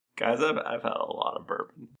Guys, I've had a lot of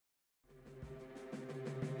bourbon.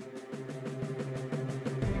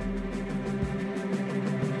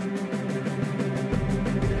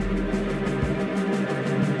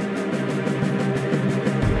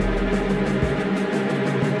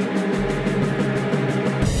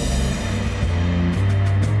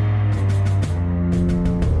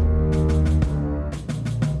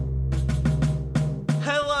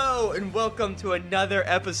 Welcome to another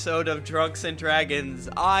episode of Drunks and Dragons.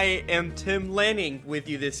 I am Tim Lanning with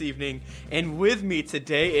you this evening, and with me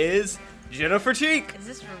today is Jennifer Cheek. Is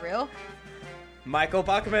this for real? Michael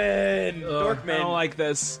Bachman. Dorkman. I don't like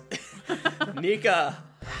this. Nika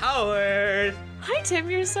Howard. Hi, Tim.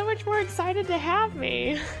 You're so much more excited to have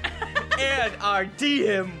me. And our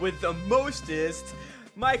DM with the mostest,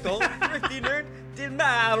 Michael Thrifty Nerd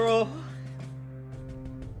DeMauro.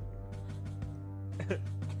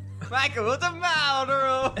 Michael with the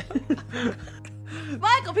Maldero.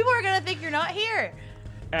 Michael, people are gonna think you're not here.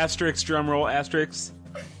 Asterisk, drum roll, asterisk.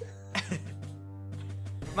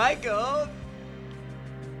 Michael.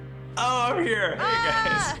 Oh, I'm here.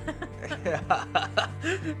 Hey,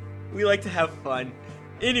 guys. We like to have fun.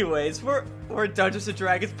 Anyways, we're a Dungeons and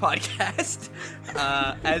Dragons podcast,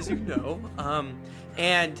 as you know.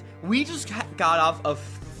 And we just got off a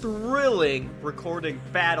thrilling recording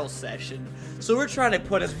battle session. So we're trying to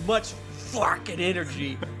put as much fucking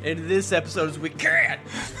energy into this episode as we can.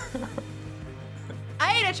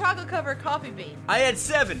 I ate a chocolate-covered coffee bean. I had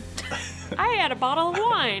 7. I had a bottle of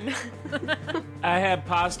wine. I had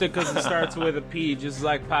pasta because it starts with a P, just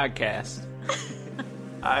like podcast.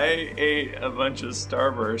 I ate a bunch of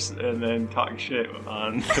Starburst and then talked shit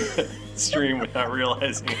on the stream without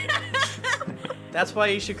realizing it. That's why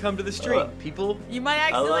you should come to the stream, people. You might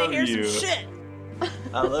accidentally hear some shit.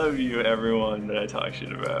 I love you, everyone that I talk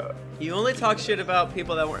shit about. You only talk shit about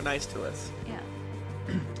people that weren't nice to us. Yeah.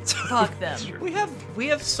 Fuck them. We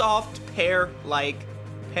have soft peach-like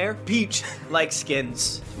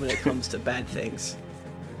skins when it comes to bad things.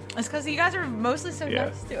 It's because you guys are mostly so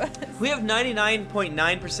nice to us. We have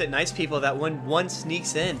 99.9% nice people that when one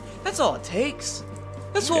sneaks in, that's all it takes.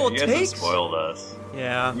 That's all it takes. takes. You guys have spoiled us.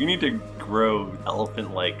 Yeah. We need to grow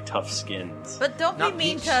elephant-like tough skins. But don't Not be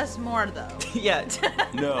mean peach. to us more, though. Yeah.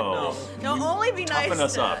 No. No, only be nice Toughen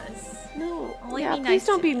us to up. us. No. Only Yeah, be please nice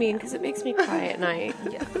don't to be me. mean, because it makes me cry at night.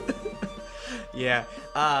 Yeah. Yeah.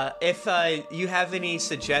 If you have any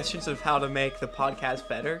suggestions of how to make the podcast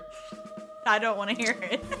better, I don't want to hear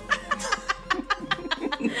it.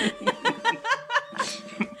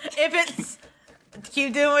 If it's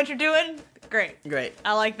keep doing what you're doing, great.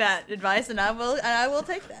 I like that advice, and I will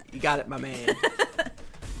take that. You got it, my man.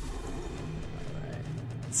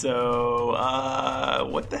 So,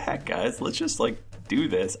 what the heck, guys? Let's just, do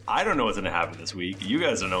this. I don't know what's going to happen this week. You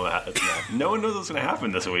guys don't know what's going to happen. No one knows what's going to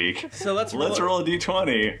happen this week. So let's roll a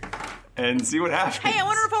d20 and see what happens. Hey, I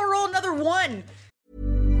wonder if I'll roll another 1.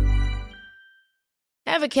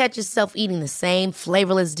 Ever catch yourself eating the same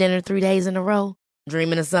flavorless dinner 3 days in a row?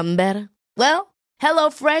 Dreaming of something better? Well,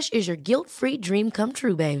 HelloFresh is your guilt-free dream come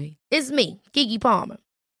true, baby. It's me, Keke Palmer.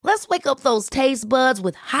 Let's wake up those taste buds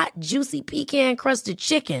with hot, juicy pecan-crusted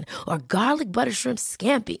chicken or garlic butter shrimp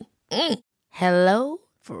scampi. Hello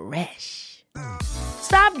Fresh.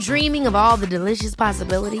 Stop dreaming of all the delicious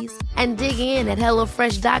possibilities and dig in at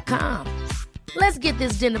HelloFresh.com. Let's get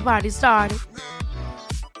this dinner party started.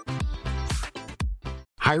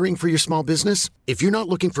 Hiring for your small business? If you're not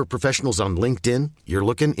looking for professionals on LinkedIn, you're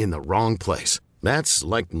looking in the wrong place. That's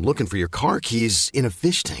like looking for your car keys in a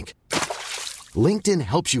fish tank. LinkedIn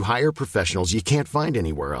helps you hire professionals you can't find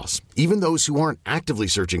anywhere else, even those who aren't actively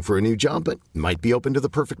searching for a new job but might be open to the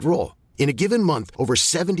perfect role. In a given month, over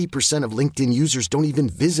 70% of LinkedIn users don't even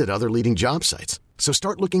visit other leading job sites. So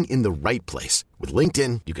start looking in the right place. With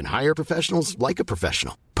LinkedIn, you can hire professionals like a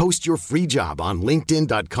professional. Post your free job on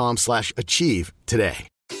linkedin.com/achieve today.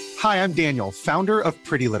 Hi, I'm Daniel, founder of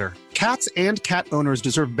Pretty Litter. Cats and cat owners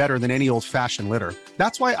deserve better than any old-fashioned litter.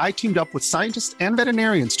 That's why I teamed up with scientists and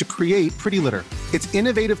veterinarians to create Pretty Litter. Its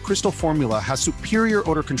innovative crystal formula has superior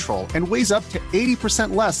odor control and weighs up to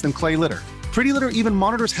 80% less than clay litter. Pretty Litter even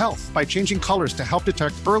monitors health by changing colors to help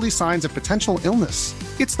detect early signs of potential illness.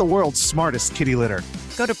 It's the world's smartest kitty litter.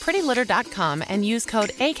 Go to prettylitter.com and use code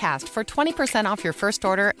ACAST for 20% off your first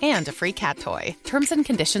order and a free cat toy. Terms and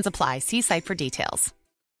conditions apply. See site for details.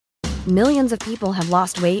 Millions of people have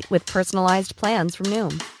lost weight with personalized plans from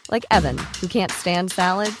Noom. Like Evan, who can't stand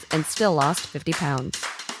salads and still lost 50 pounds.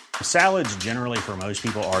 Salads generally for most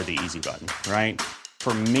people are the easy button, right?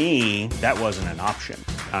 For me, that wasn't an option.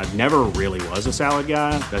 I never really was a salad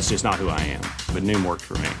guy. That's just not who I am. But Noom worked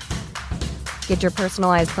for me. Get your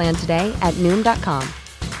personalized plan today at Noom.com.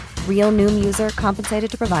 Real Noom user compensated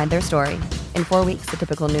to provide their story. In 4 weeks, the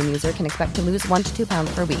typical Noom user can expect to lose 1 to 2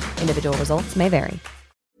 pounds per week. Individual results may vary.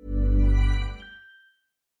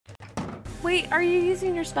 Wait, are you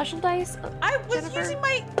using your special dice? I was Jennifer? using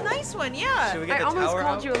my nice one, yeah. Should we get I the almost tower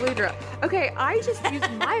called out? you a Ludra. Okay, I just used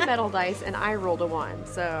my metal dice and I rolled a 1,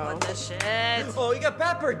 so... What the shit? Oh, you got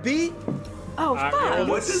peppered, B. Oh, I fuck! rolled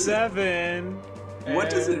a What does it- 7. What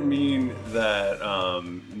does it mean that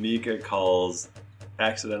Mika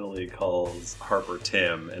accidentally calls Harper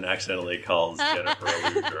Tim and accidentally calls Jennifer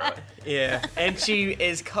Aludra? Yeah, and she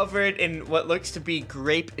is covered in what looks to be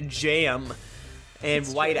grape jam and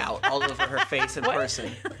whiteout all over her face in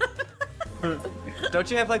person.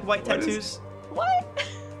 Don't you have like white tattoos? What?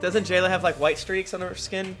 Doesn't Jayla have like white streaks on her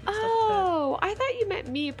skin? and stuff like that? Oh, I thought you meant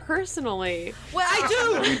me personally. Well, I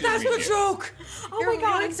do. That's the joke. Oh my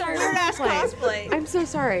god, I'm sorry. Weird ass Cosplay. cosplay. I'm so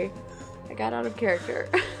sorry. I got out of character.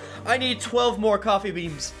 I need 12 more coffee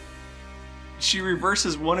beans. She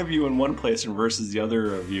reverses one of you in one place and reverses the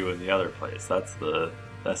other of you in the other place. That's the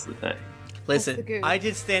thing. Listen, the goof. I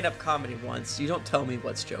did stand-up comedy once. You don't tell me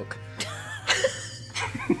what's joke.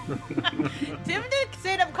 Tim did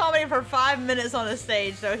stand-up comedy for 5 minutes on the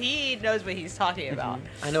stage, so he knows what he's talking about.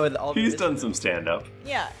 I know all He's done some stand-up.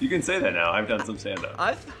 Yeah. You can say that now. I've done some stand-up.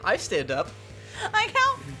 I stand up Like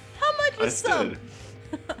how much I is some? stood.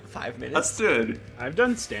 5 I minutes. stood. I've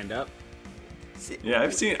done stand-up. Yeah,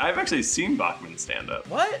 I've actually seen Bachman stand-up.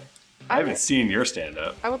 What? I haven't seen your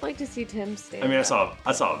stand-up. I would like to see Tim stand I mean, I up.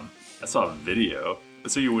 saw a video.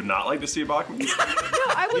 So you would not like to see Bachman? No,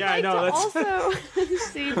 I would Yeah, I like know, to that's- also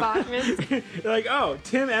see Bachman. You're like, oh,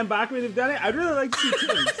 Tim and Bachman have done it? I'd really like to see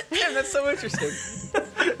Tim. Damn, that's so interesting.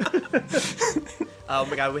 Oh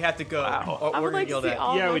my god, we have to go. Wow. Or I we're would gonna like to yell see that.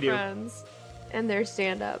 all Yeah, my we do. friends and their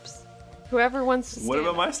stand-ups. Whoever wants to stand What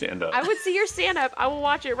about up. my stand-up? I would see your stand-up. I will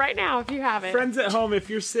watch it right now if you have it. Friends at home, if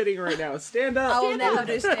you're sitting right now, stand up. I will Stand never up.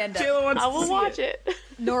 do stand-up. Jayla wants I to will see watch it. it.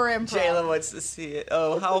 Nor improv. Jayla wants to see it.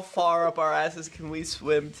 Oh, how far up our asses can we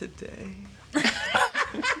swim today?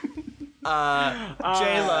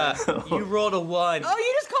 Jayla, you rolled a 1. Oh,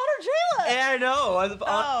 you just called her Jayla. And I know,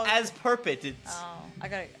 as purported. Oh, I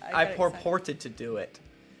got I excited. purported to do it.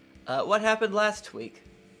 What happened last week?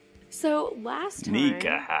 So last time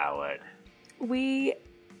Nika Howard. we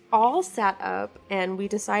all sat up and we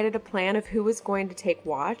decided a plan of who was going to take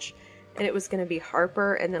watch, and it was going to be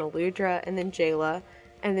Harper and then Aludra and then Jayla,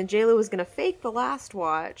 and then Jayla was going to fake the last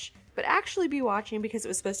watch but actually be watching because it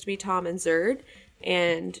was supposed to be Tom and Zerd,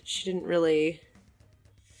 and she didn't really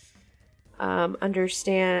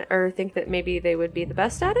understand or think that maybe they would be the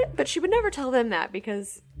best at it, but she would never tell them that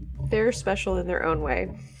because they're special in their own way.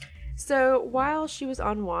 So while she was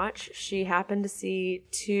on watch, she happened to see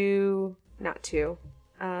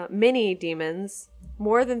many demons, many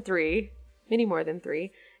more than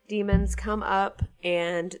three demons come up,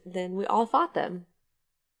 and then we all fought them.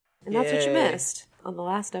 And that's what you Yay. missed on the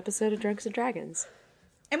last episode of Drunks and Dragons.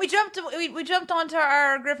 And we jumped onto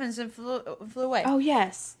our griffins and flew away. Oh,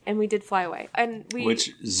 yes. And we did fly away. And we...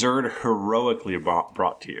 Which Zerd heroically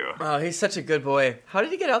brought to you. Oh, he's such a good boy. How did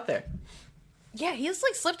he get out there? Yeah, he just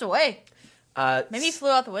like slipped away. Maybe he flew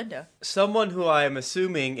out the window. Someone who I'm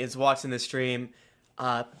assuming is watching the stream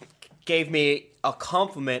gave me a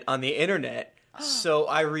compliment on the internet, so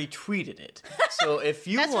I retweeted it. So if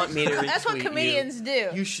you want me to retweet that's what comedians do.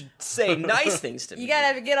 you should say nice things to me. You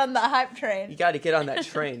gotta get on the hype train. You gotta get on that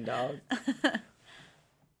train, dog.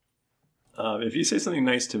 If you say something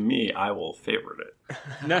nice to me, I will favorite it.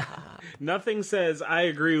 No, nothing says I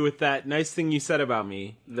agree with that nice thing you said about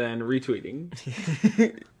me than retweeting.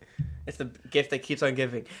 It's the gift that keeps on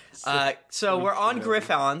giving. So we're on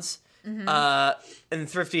Griffons. And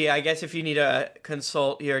Thrifty, I guess if you need to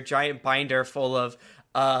consult your giant binder full of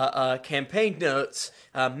campaign notes,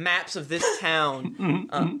 maps of this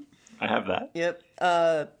town. I have that. Yep.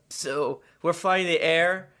 So we're flying the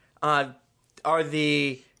air.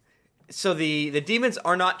 The demons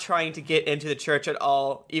are not trying to get into the church at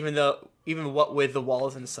all, even what with the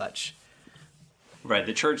walls and such. Right,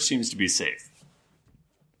 the church seems to be safe.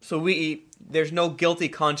 So there's no guilty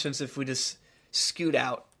conscience if we just scoot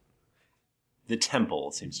out. The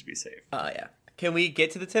temple seems to be safe. Yeah. Can we get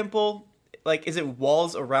to the temple? Like, is it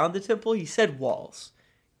walls around the temple? He said walls.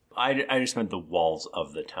 I just meant the walls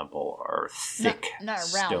of the temple are thick not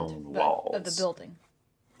around, stone but walls. of the building.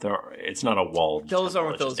 It's not a walled Those temple,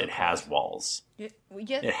 aren't it's just- those It has walls.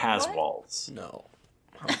 It has walls. No.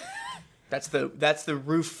 That's the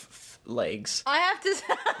roof legs. I have to.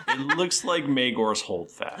 It looks like Magor's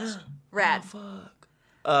holdfast. Rad.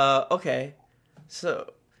 Okay.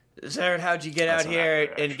 So, Zerd, how'd you get That's out not here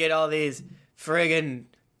accurate. and get all these friggin'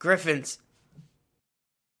 griffins?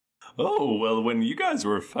 oh, well, when you guys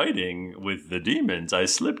were fighting with the demons, I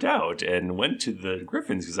slipped out and went to the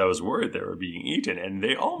griffins because I was worried they were being eaten, and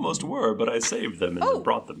they almost were, but I saved them and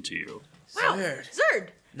brought them to you. Wow, Zerd.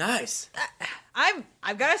 Nice.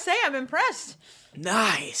 I've got to say, I'm impressed.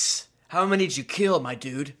 Nice. How many did you kill, my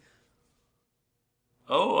dude?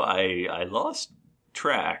 Oh, I lost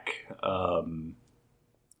track.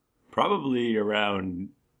 Probably around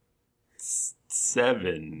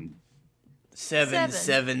seven.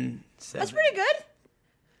 Seven. That's pretty good.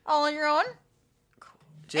 All on your own.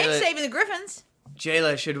 And saving the griffins.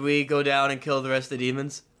 Jayla, should we go down and kill the rest of the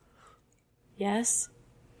demons? Yes.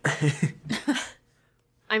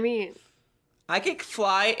 I mean, I could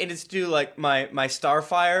fly and just do like my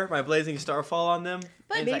starfire, my blazing starfall on them.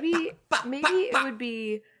 but maybe it would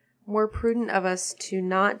be more prudent of us to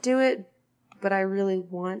not do it, but I really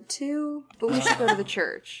want to. But we should go to the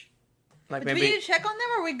church. Like Do we need to check on them,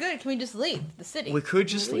 or are we good? Can we just leave the city? We could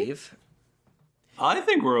just leave. I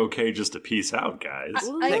think we're okay just to peace out, guys.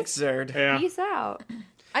 Thanks, Zerd. Yeah. Peace out.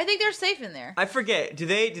 I think they're safe in there. I forget. Did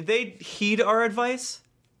they heed our advice?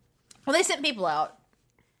 Well, they sent people out.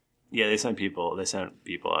 Yeah, they sent people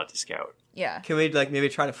out to scout. Yeah. Can we maybe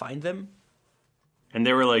try to find them? And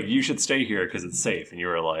they were like, you should stay here because it's safe. And you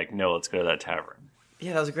were like, no, let's go to that tavern.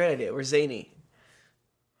 Yeah, that was a great idea. We're zany.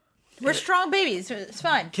 We're strong babies. It's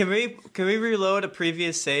fine. Can we reload a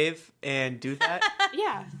previous save and do that?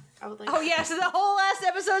 Yeah. I would like Oh, yeah, so the whole last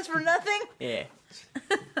episode's for nothing? Yeah.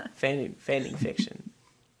 Fanning fiction.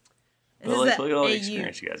 But like, look at all the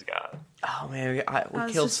experience you guys got. Oh man,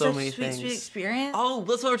 we killed so many things. Sweet experience. Oh,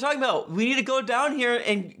 that's what we're talking about. We need to go down here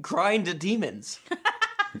and grind the demons.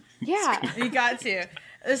 Yeah. You got to.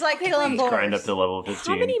 It's like killing boars. Grind up to level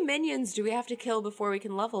 15. How many minions do we have to kill before we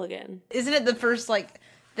can level again? Isn't it the first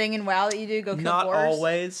thing in WoW that you do? Go kill Not boars?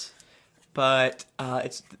 always, but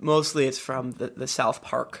it's from the South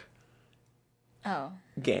Park Oh.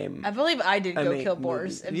 game. I believe I did go kill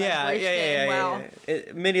boars. In my first game. Wow.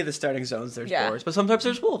 Many of the starting zones there's Yeah. boars, but sometimes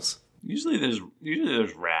there's wolves. Usually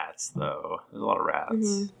there's rats though. There's a lot of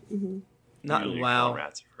rats. Not in Usually WoW. kill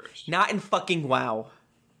rats at first. Not in fucking WoW.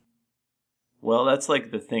 Well, that's like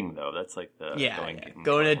the thing though. That's like the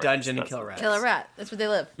Go in a dungeon and kill rats. Kill a rat. That's where they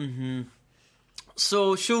live. Mm-hmm.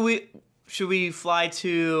 So should we fly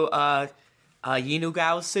to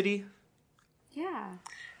Yinugao City? Yeah.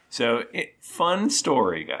 So fun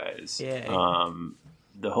story, guys. Yeah.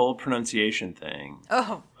 The whole pronunciation thing.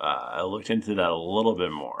 Oh. I looked into that a little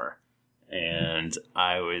bit more, and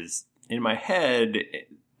I was in my head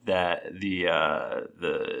that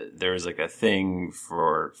there was like a thing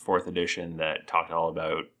for 4th edition that talked all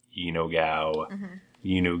about Yinogao,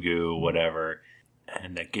 Yinugu, whatever,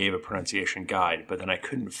 and that gave a pronunciation guide, but then I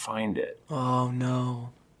couldn't find it. Oh no.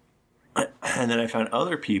 And then I found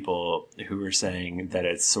other people who were saying that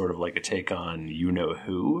it's sort of like a take on You Know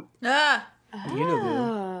Who. Ah.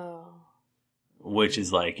 Oh. Which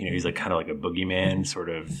is like, he's like kind of like a boogeyman, sort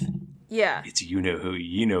of. Yeah. It's You Know Who,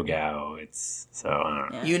 You Know Gao. It's, so, I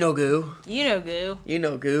don't know. You know goo. You know goo. You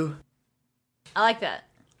know goo. I like that.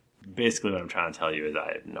 Basically what I'm trying to tell you is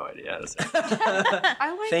I have no idea how to say it.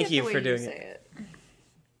 I like Thank it you the way for you doing say it. It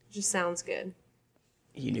just sounds good.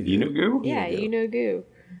 You Know Goo? Yeah, you know goo.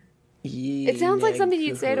 It sounds like something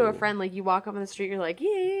you'd say to a friend, like you walk up on the street, you're like,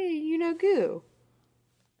 yeah, you know goo.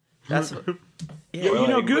 That's what, Yeah, you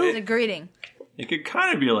know Goo? It's a greeting. It could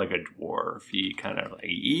kind of be like a dwarf-y, kind of like,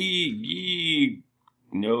 ye,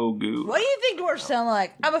 no goo. What do you think dwarves sound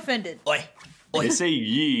like? I'm offended. Oi. They say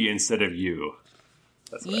ye instead of you.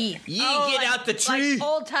 That's what I Ye. think. Ye, get out the tree. Like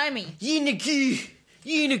old timey. Yinagi.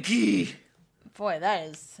 Boy, that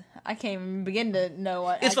is. I can't even begin to know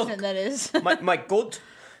what It's accent that is. my goat.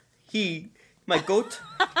 My goat.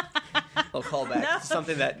 I'll call back. No,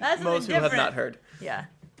 Something that that's most something people have different. not heard. Yeah.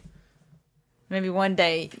 Maybe one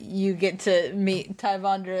day you get to meet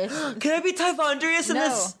Tyvondrius. Can I be Tyvondrius in No.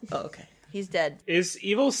 this? Oh, okay. He's dead. Is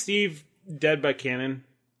Evil Steve dead by canon?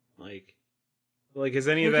 Like is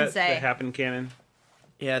any of Who can that say? that happened canon?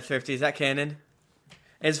 Yeah, Thrifty, is that canon?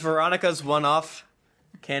 Is Veronica's one-off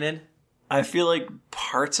canon? I feel like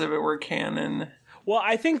parts of it were canon. Well,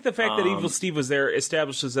 I think the fact that Evil Steve was there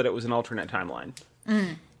establishes that it was an alternate timeline.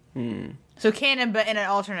 So canon, but in an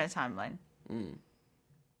alternate timeline.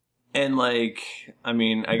 And like, I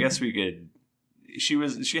mean, I guess we could. She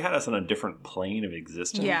had us on a different plane of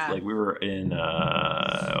existence. Yeah. Like we were in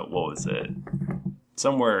what was it?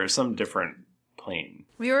 Some different plane.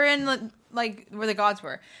 We were in like where the gods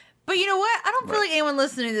were. But you know what? I don't feel like anyone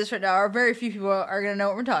listening to this right now, or very few people, are going to know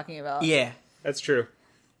what we're talking about. Yeah. That's true.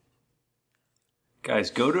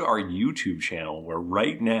 Guys, go to our YouTube channel where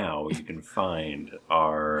right now you can find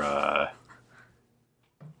our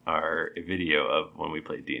a video of when we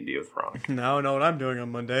played D&D with Ron. Now I know what I'm doing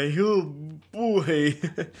on Monday. Oh, boy.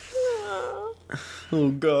 Oh,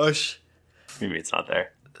 gosh. Maybe it's not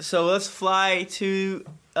there. So let's fly to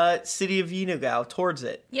City of Yunagao, towards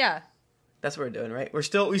it. Yeah. That's what we're doing, right?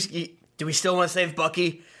 Do we still want to save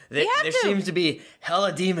Bucky? There to. seems to be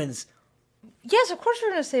hella demons. Yes, of course we're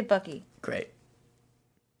going to save Bucky. Great.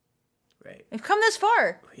 We've come this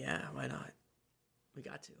far. Yeah, why not? We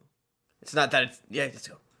got to. It's not that it's... Yeah, let's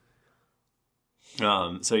go.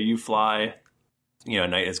 So you fly...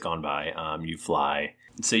 night has gone by. You fly.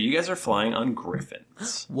 So you guys are flying on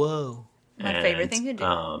griffins. Whoa. My favorite thing to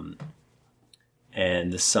do.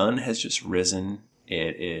 And the sun has just risen.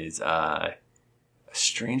 It is a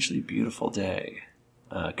strangely beautiful day,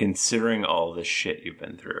 considering all the shit you've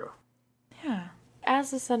been through. Yeah.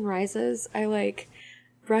 As the sun rises, I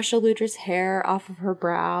brush Eludra's hair off of her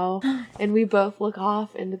brow, and we both look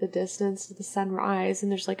off into the distance to the sunrise,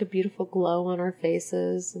 and there's a beautiful glow on our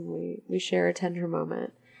faces, and we share a tender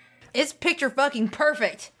moment. It's picture fucking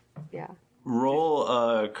perfect. Yeah. Roll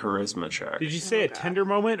a charisma check. Did you say a tender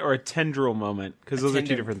moment or a tendril moment? Because those are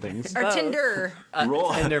two different things. Or Tinder.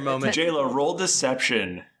 Roll tender moment. Jayla, roll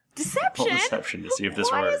deception. Deception? Roll deception to see if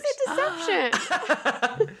this Why works. is it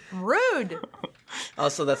deception? Rude.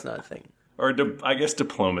 Also, that's not a thing. Or I guess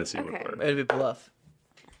diplomacy would Okay. work. It'd be bluff.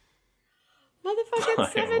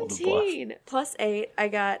 Motherfucking I rolled a 17. Plus 8, I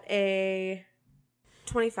got a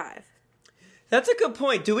 25. That's a good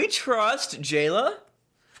point. Do we trust Jayla?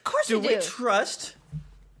 Of course Do we we do. trust?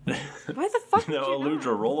 Why the fuck No,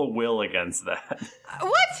 Aludra, roll a will against that.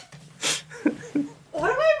 What?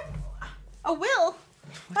 What am I? A will?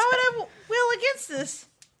 How would I will against this?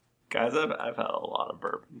 Guys, I've had a lot of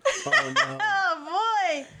bourbon. Oh, no.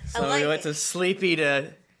 Oh, boy. So we went to sleepy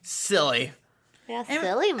to silly. Yeah, And,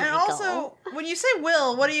 silly, and Michael. also, when you say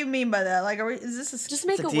will, what do you mean by that? Is this a... Just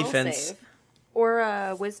make It's a a will defense. save. Or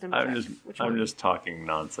a wisdom check. I'm just talking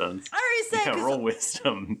nonsense. I already said... Yeah, 'cause- roll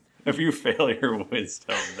wisdom. If you fail your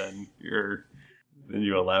wisdom, then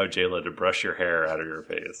you allow Jayla to brush your hair out of your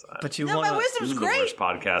face. But you No, want my This wisdom's is the great. worst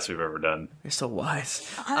podcast we've ever done. You're so wise.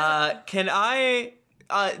 Can I...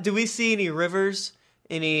 do we see any rivers?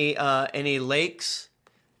 Any lakes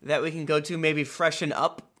that we can go to? Maybe freshen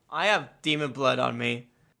up? I have demon blood on me.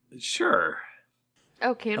 Sure.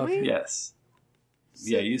 Oh, can we? Yes.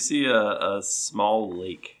 Yeah, you see a small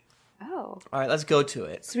lake. Oh. All right, let's go to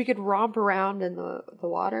it. So we could romp around in the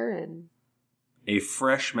water and... A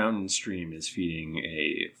fresh mountain stream is feeding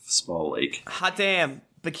a small lake. Hot damn.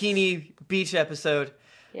 Bikini Beach episode.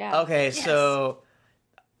 Yeah. Okay, Yes. so...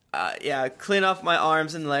 clean off my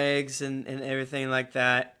arms and legs and everything like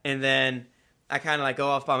that. And then I kind of go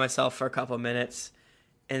off by myself for a couple minutes.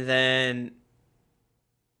 And then...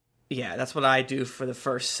 Yeah, that's what I do for the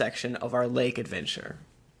first section of our lake adventure.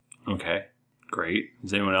 Okay, great.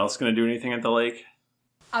 Is anyone else going to do anything at the lake?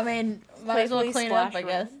 I mean, might as well Playfully clean it up, I splash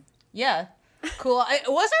guess. Yeah. Cool.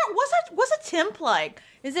 What's a temp like?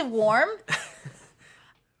 Is it warm? It's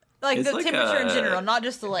the like temperature in a- general, not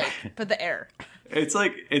just the lake, but the air. It's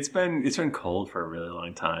been cold for a really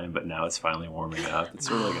long time, but now it's finally warming up. It's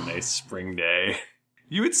sort of like a nice spring day.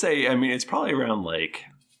 You would say, it's probably around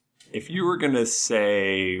if you were going to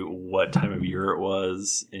say what time of year it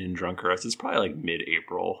was in Drunk Earth, it's probably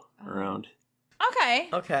mid-April around. Okay.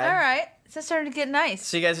 Okay. All right. So it's starting to get nice.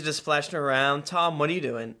 So you guys are just splashing around. Tom, what are you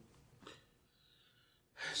doing?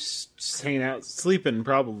 Just hanging out, sleeping,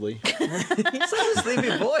 probably. He's such a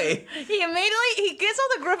sleepy boy. He gets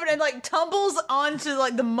on the griffin and tumbles onto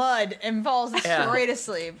the mud and falls straight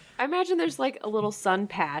asleep. I imagine there's a little sun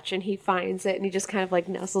patch and he finds it and he just kind of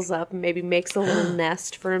nestles up and maybe makes a little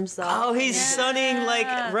nest for himself. Oh, he's sunning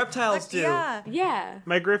like reptiles do. Yeah. Yeah.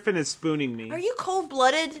 My griffin is spooning me. Are you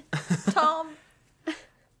cold-blooded, Tom?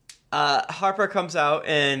 Harper comes out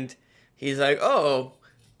and he's like, "Oh,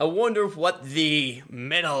 I wonder what the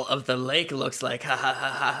middle of the lake looks like." Ha ha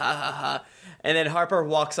ha ha ha ha ha. And then Harper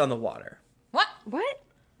walks on the water. What? What?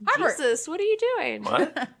 Harper. Jesus, what are you doing?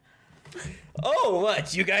 What? Oh,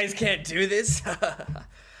 what? You guys can't do this?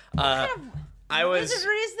 I was.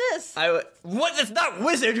 Wizardry is this? What? It's not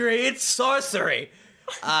wizardry. It's sorcery.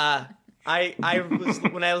 I was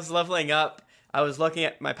when I was leveling up, I was looking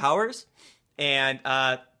at my powers, and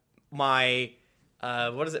my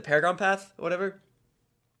what is it? Paragon Path, whatever.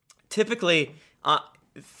 Typically,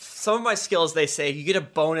 some of my skills, they say you get a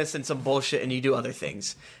bonus and some bullshit, and you do other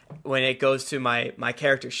things when it goes to my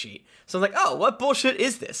character sheet. So I'm like, oh, what bullshit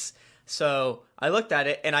is this? So I looked at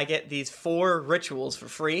it, and I get these 4 rituals for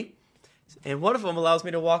free, and one of them allows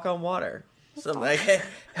me to walk on water. So I'm like,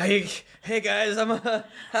 hey guys, I'm a.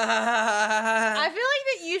 I feel like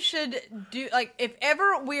that you should do, like, if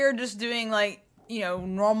ever we're just doing, like,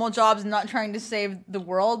 normal jobs and not trying to save the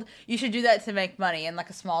world, you should do that to make money in,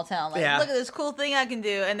 like, a small town. Like, look at this cool thing I can do.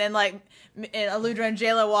 And then, like, Aludra and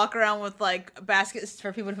Jayla walk around with, like, baskets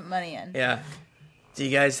for people to put money in. Yeah. Do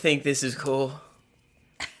you guys think this is cool?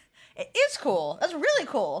 It is cool. That's really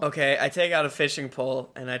cool. Okay, I take out a fishing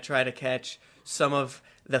pole and I try to catch some of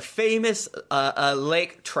the famous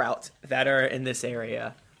lake trout that are in this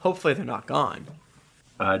area. Hopefully they're not gone.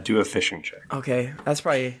 Do a fishing check. Okay, that's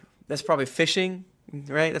probably fishing,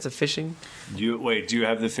 right? That's a fishing. Do you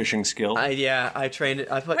have the fishing skill? I trained it.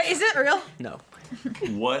 Wait, is it real? No.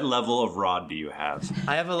 What level of rod do you have?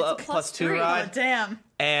 I have a +2 rod. Oh, damn.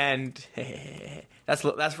 And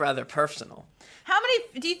that's rather personal. How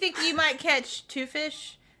many do you think you might catch 2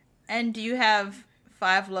 fish? And do you have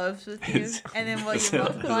 5 loaves with you? And then will you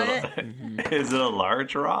multiply it? Is it a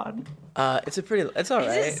large rod? It's all right.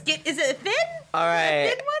 Is it thin? All right.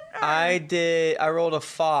 Is it a thin one? I rolled a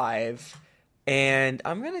 5, and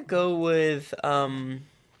I'm gonna go with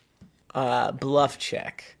bluff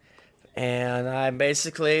check. And I'm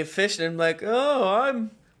basically fishing. I'm like,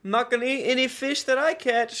 I'm not gonna eat any fish that I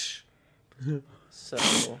catch. So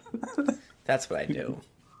that's what I do.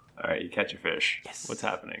 All right, you catch a fish. Yes. What's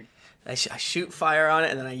happening? I shoot fire on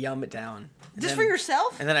it, and then I yum it down. Just for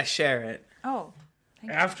yourself? And then I share it. Oh.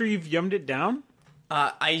 After you've yummed it down?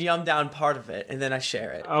 I yum down part of it, and then I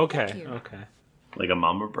share it. Okay. Like a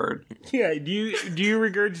mama bird? Yeah, do you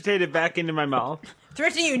regurgitate it back into my mouth?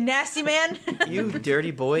 Threatening you, nasty man. You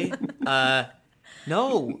dirty boy.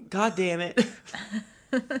 No. God damn it.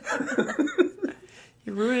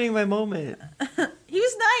 You're ruining my moment. He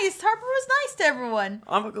was nice. Harper was nice to everyone.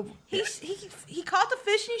 I'm a good. He caught the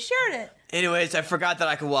fish and he shared it. Anyways, I forgot that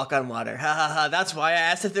I could walk on water. Ha ha ha. That's why I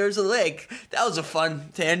asked if there was a lake. That was a fun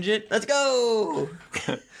tangent. Let's go.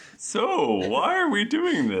 So, why are we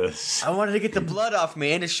doing this? I wanted to get the blood off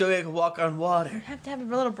me and to show you I could walk on water. You have to have a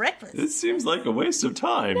little breakfast. This seems like a waste of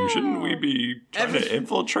time. No. Shouldn't we be trying to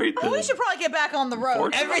infiltrate this? We should probably get back on the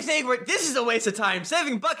road. This is a waste of time.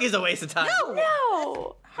 Saving Bucky is a waste of time.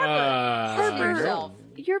 No. Harper,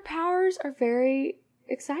 your powers are very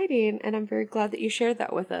exciting, and I'm very glad that you shared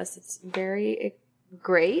that with us. It's very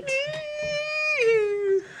great.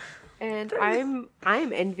 And I'm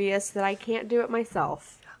envious that I can't do it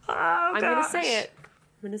myself. Oh, I'm gonna say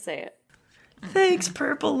it. Thanks,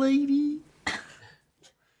 Purple Lady.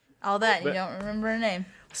 All that, you don't remember her name.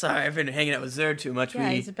 Sorry, I've been hanging out with Zerd too much. Yeah,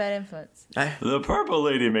 he's a bad influence. The Purple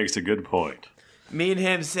Lady makes a good point. Me and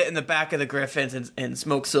him sit in the back of the Griffins and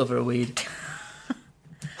smoke silver weed. Can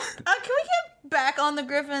we get back on the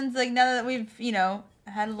Griffins, like, now that we've,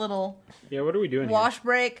 had a little... Yeah, what are we doing wash here?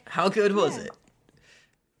 break? How good was it?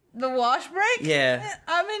 The wash break? Yeah.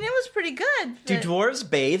 I mean, it was pretty good. Do dwarves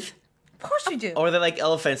bathe? Of course you do. Or are they like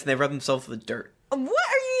elephants and they rub themselves with dirt? What are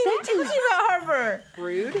you even talking about, Harper?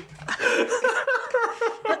 Rude.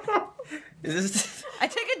 Is this... I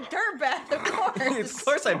take a dirt bath, of course. Of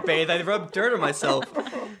course I bathe. I rub dirt on myself.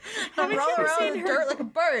 I roll around in dirt like a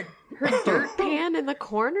bird. Her dirt pan in the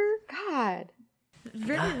corner? God.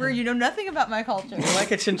 Very rude. You know nothing about my culture. You're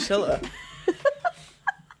like a chinchilla.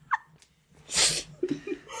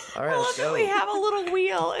 All right, let's go. We have a little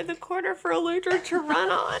wheel in the corner for Aludra to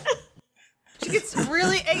run on. She gets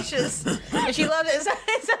really anxious, and she loves it.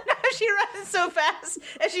 Sometimes she runs so fast,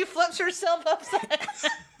 and she flips herself upside down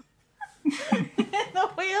in the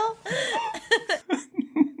wheel.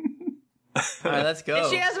 All right, let's go. And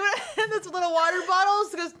she has those little water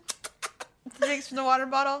bottles. Goes drinks from the water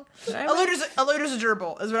bottle. Aludra's a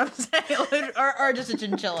gerbil, is what I'm saying, or just a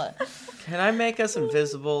chinchilla. Can I make us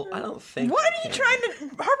invisible? I don't think. What are you trying to,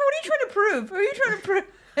 Harper? What are you trying to prove? Who are you trying to prove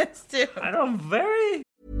this to? I don't very.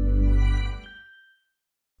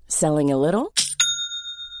 Selling a little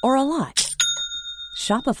or a lot?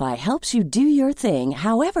 Shopify helps you do your thing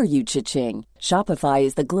however you cha-ching. Shopify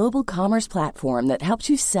is the global commerce platform that helps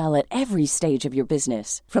you sell at every stage of your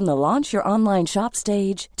business. From the launch your online shop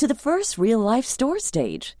stage to the first real-life store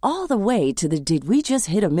stage, all the way to the did we just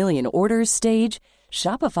hit a million orders stage.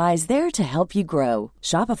 Shopify is there to help you grow.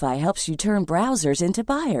 Shopify helps you turn browsers into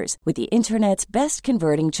buyers with the internet's best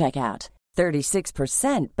converting checkout.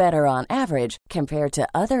 36% better on average compared to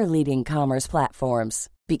other leading commerce platforms.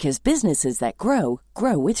 Because businesses that grow,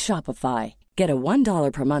 grow with Shopify. Get a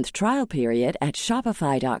 $1 per month trial period at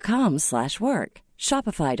shopify.com/work.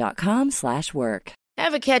 Shopify.com/work.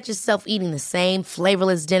 Ever catch yourself eating the same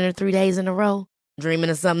flavorless dinner 3 days in a row? Dreaming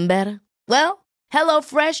of something better? Well,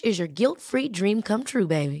 HelloFresh is your guilt-free dream come true,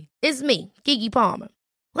 baby. It's me, Keke Palmer.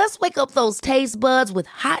 Let's wake up those taste buds with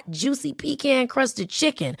hot, juicy pecan-crusted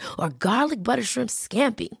chicken or garlic butter shrimp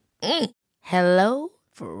scampi. Hello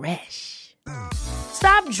Fresh.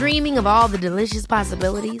 Stop dreaming of all the delicious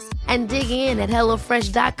possibilities and dig in at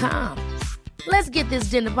HelloFresh.com. Let's get this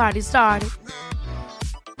dinner party started.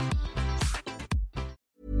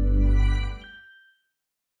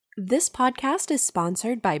 This podcast is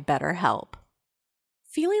sponsored by BetterHelp.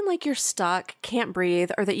 Feeling like you're stuck, can't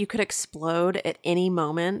breathe, or that you could explode at any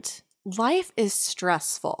moment? Life is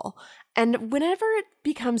stressful, and whenever it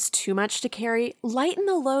becomes too much to carry, lighten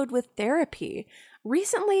the load with therapy.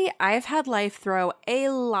 Recently, I've had life throw a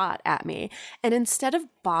lot at me, and instead of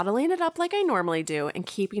bottling it up like I normally do and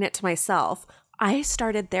keeping it to myself, I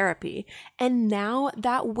started therapy, and now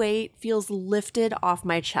that weight feels lifted off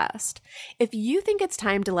my chest. If you think it's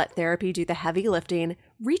time to let therapy do the heavy lifting,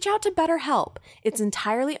 reach out to BetterHelp. It's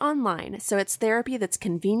entirely online, so it's therapy that's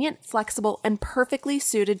convenient, flexible, and perfectly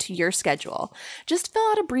suited to your schedule. Just fill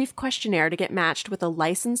out a brief questionnaire to get matched with a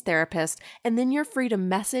licensed therapist, and then you're free to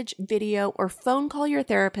message, video, or phone call your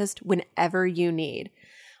therapist whenever you need.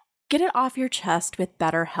 Get it off your chest with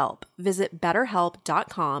BetterHelp. Visit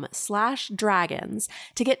betterhelp.com/dragons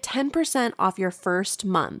to get 10% off your first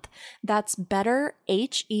month. That's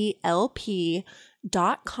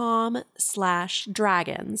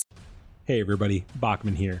betterhelp.com/dragons. Hey everybody,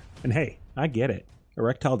 Bachman here. And hey, I get it.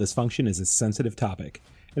 Erectile dysfunction is a sensitive topic,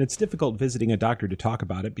 and it's difficult visiting a doctor to talk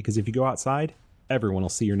about it because if you go outside, everyone will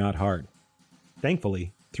see you're not hard.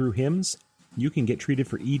 Thankfully, through HIMS, you can get treated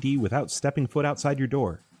for ED without stepping foot outside your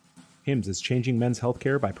door. HIMS is changing men's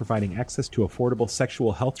healthcare by providing access to affordable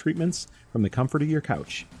sexual health treatments from the comfort of your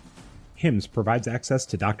couch. HIMS provides access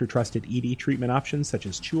to doctor-trusted ED treatment options such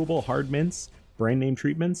as chewable hard mints, brand-name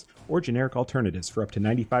treatments, or generic alternatives for up to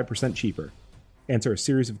 95% cheaper. Answer a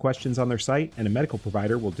series of questions on their site, and a medical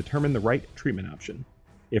provider will determine the right treatment option.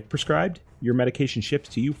 If prescribed, your medication ships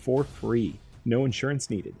to you for free, no insurance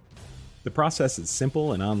needed. The process is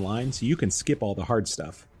simple and online, so you can skip all the hard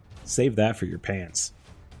stuff. Save that for your pants.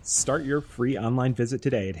 Start your free online visit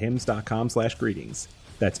today at hims.com/greetings.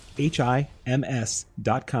 That's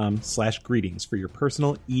HIMS.com/greetings for your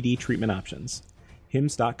personal ED treatment options.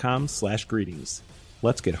 hims.com/greetings.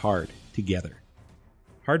 Let's get hard together.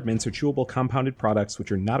 Hard mints are chewable compounded products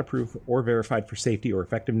which are not approved or verified for safety or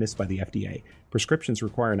effectiveness by the FDA. Prescriptions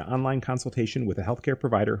require an online consultation with a healthcare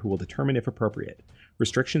provider who will determine if appropriate.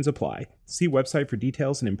 Restrictions apply. See website for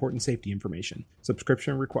details and important safety information.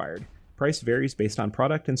 Subscription required. Price varies based on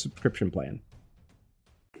product and subscription plan.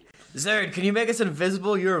 Zerd, can you make us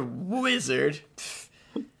invisible? You're a wizard.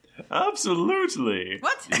 Absolutely.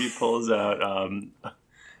 What? He pulls out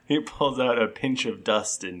a pinch of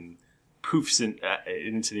dust and poofs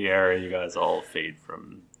into the air, and you guys all fade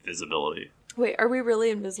from visibility. Wait, are we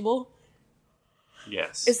really invisible?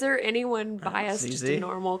 Yes. Is there anyone by us, just a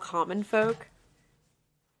normal common folk?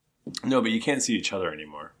 No, but you can't see each other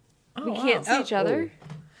anymore. We can't see each other?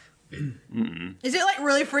 Is it like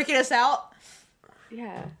really freaking us out?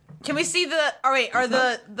 Yeah. Can we see the? Oh wait, are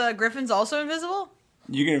the griffins also invisible?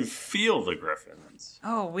 You can feel the griffins.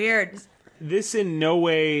 Oh, weird. This in no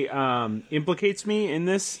way implicates me in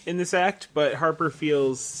this act, but Harper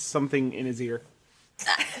feels something in his ear.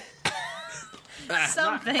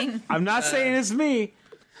 Something. I'm not saying it's me.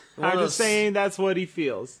 I'm just saying that's what he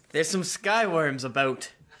feels. There's some skyworms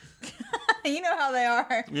about. You know how they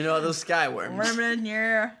are. You know those skyworms. Worming in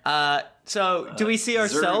your... So, do we see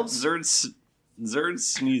ourselves? Zerd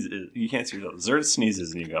sneezes. You can't see yourself. Zerd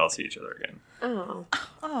sneezes, and you can all see each other again. Oh.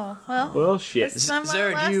 Oh, well. Well, shit.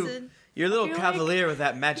 Zerd, you're a little cavalier with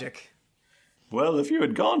that magic. Well, if you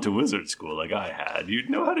had gone to wizard school like I had, you'd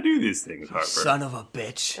know how to do these things, Harper. Son of a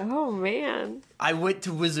bitch. Oh, man. I went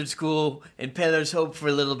to wizard school in Pillar's Hope for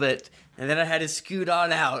a little bit, and then I had to scoot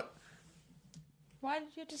on out. Why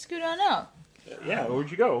did you have to scoot on out? Yeah,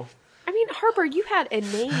 where'd you go? I mean, Harper, you had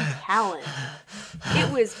innate talent.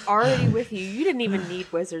 It was already with you. You didn't even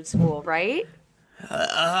need wizard school, right?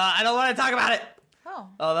 I don't want to talk about it. Oh.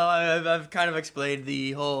 Although I've kind of explained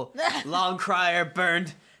the whole long crier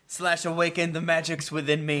burned / awakened the magics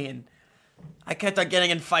within me, and I kept on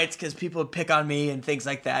getting in fights because people would pick on me and things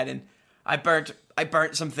like that, and I burnt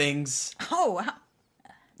some things. Oh.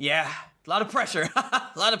 Yeah. A lot of pressure.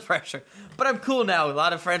 A lot of pressure. But I'm cool now. A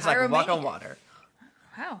lot of friends like walk on water.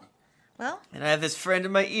 Wow. Well. And I have this friend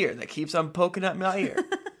in my ear that keeps on poking at my ear.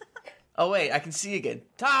 Oh, wait. I can see again.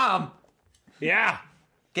 Tom! Yeah.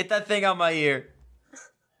 Get that thing out my ear.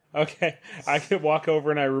 Okay. I could walk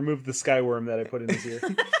over and I remove the skyworm that I put in his ear.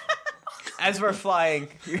 As we're flying,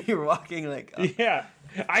 you're walking like... Yeah.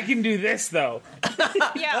 I can do this, though.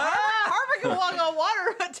 Yeah, Harper can walk on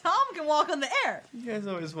water, but Tom can walk on the air. You guys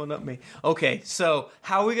always one up me. Okay, so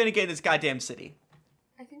how are we gonna get in this goddamn city?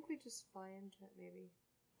 I think we just fly into it, maybe.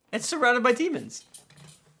 It's surrounded by demons.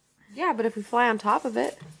 Yeah, but if we fly on top of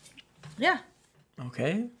it. Yeah.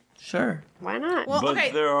 Okay, sure. Why not? Well, But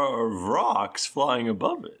okay. there are rocks flying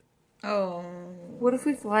above it. Oh. What if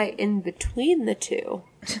we fly in between the two?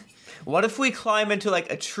 What if we climb into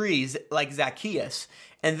like a tree, like Zacchaeus,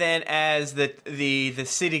 and then as the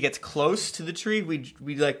city gets close to the tree,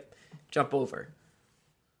 we like jump over?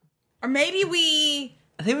 Or maybe we...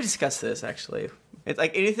 I think we discussed this actually. It's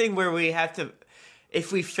like anything where we have to,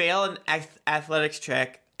 if we fail an athletics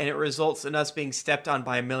check and it results in us being stepped on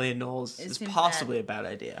by a million gnolls, is possibly a bad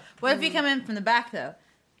idea. What if you come in from the back, though?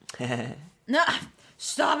 No,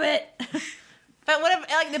 stop it. But what if,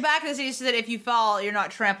 like, the back of the city so that if you fall, you're not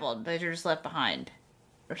trampled, but you're just left behind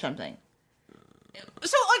or something?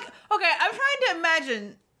 So, like, okay, I'm trying to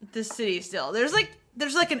imagine this city still. There's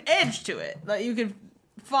like an edge to it that you could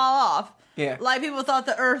fall off. Yeah. Like people thought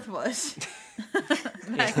the Earth was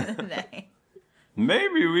back in the day.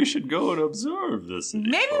 Maybe we should go and observe the city.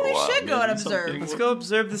 Maybe we should go and observe. Let's go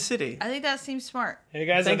observe the city. I think that seems smart. Hey,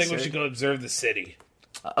 guys, Thanks, I think we sir. should go observe the city.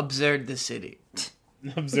 Observe the city.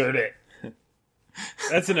 Observe it.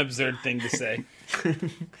 That's an absurd thing to say. All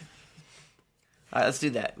right, let's do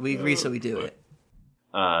that. We agree, so we do it.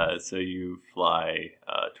 So you fly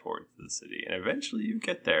towards the city, and eventually you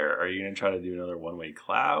get there. Are you going to try to do another one-way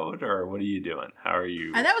cloud, or what are you doing? How are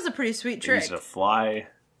you? And that was a pretty sweet Are you trick. just gonna fly?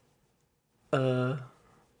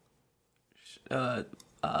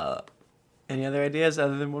 Any other ideas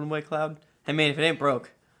other than one-way cloud? I mean, if it ain't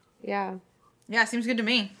broke. Yeah. Yeah, seems good to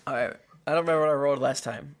me. All right. I don't remember what I rolled last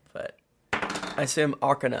time, but I assume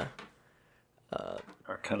Arcana.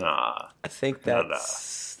 Arcana. I think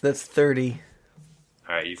that's 30.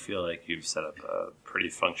 All right, you feel like you've set up a pretty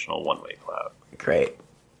functional one-way cloud. Great.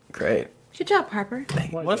 Good job, Harper.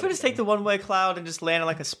 What if we just take the one-way cloud and just land on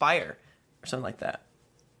like a spire or something like that?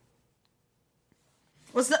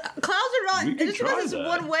 Well, clouds are not. We could Just try because it's that.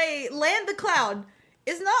 one way, land the cloud.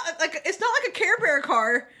 It's not like a Care Bear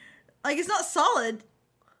car. Like it's not solid.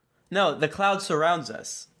 No, the cloud surrounds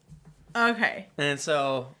us, Okay, and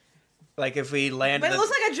so, like, if we land, but it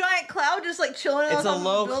looks like a giant cloud just like chilling. it's a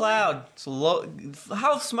low cloud. It's a low.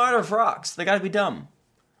 How smart are frogs? They gotta be dumb.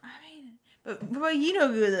 But what about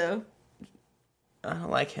Yinogu though? I don't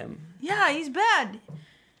like him. Yeah, he's bad.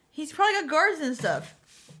 He's probably got guards and stuff.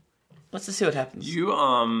 Let's just see what happens. You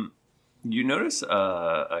notice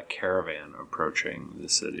a caravan approaching the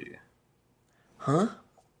city. Huh?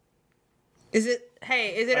 Is it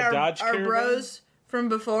A Dodge our Caravan? bros from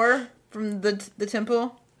before from the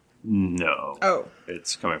temple? No. Oh.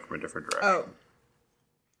 It's coming from a different direction. Oh,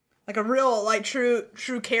 like a real like true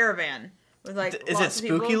caravan with like. Is it lots of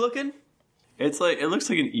spooky people? looking? It looks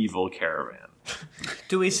like an evil caravan.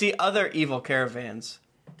 Do we see other evil caravans?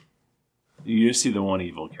 You just see the one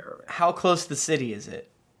evil caravan. How close to the city is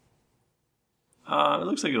it? It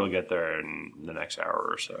looks like it'll get there in the next hour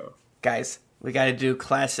or so. Guys, we gotta do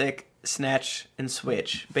classic snatch and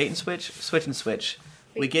switch. Bait and switch? Switch and switch.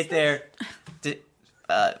 We get there,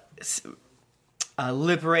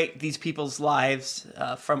 liberate these people's lives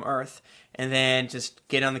from Earth, and then just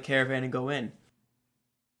get on the caravan and go in.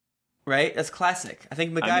 Right? That's classic. I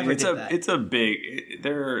think MacGyver did that. It's a big.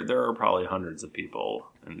 There are probably hundreds of people,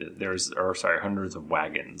 and hundreds of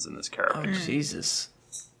wagons in this caravan. Oh, Jesus.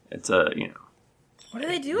 It's a What are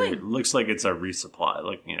they doing? It looks like it's a resupply.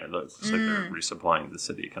 Like it looks like they're resupplying the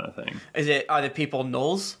city, kind of thing. Are the people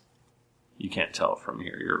gnolls? You can't tell from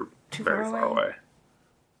here. You're Too very far far away.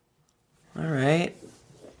 All right.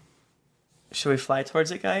 Should we fly towards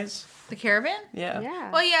it, guys? The caravan? Yeah.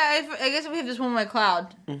 Well, yeah. I guess if we have this one way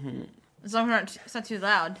cloud, as long as it's not too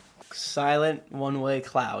loud. Silent one-way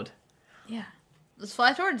cloud. Yeah. Let's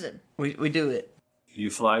fly towards it. We do it. You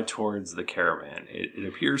fly towards the caravan. It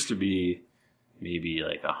appears to be maybe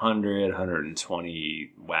like 100,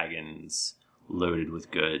 120 wagons loaded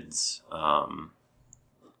with goods.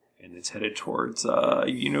 And it's headed towards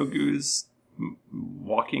Yinogu's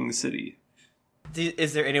walking the city.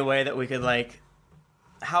 Is there any way that we could, like...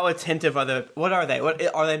 How attentive are the... What are they? What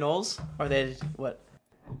are they gnolls? Are they... What?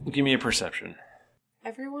 Give me a perception.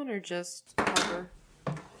 Everyone or just Harper?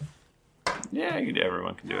 Yeah,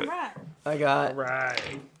 everyone can do it. Right. I got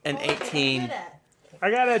Right. an 18.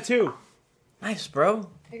 I got it too. Nice, bro.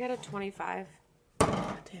 I got a 25.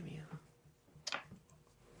 God damn you.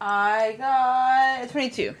 I got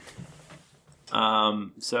 22.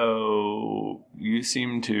 So you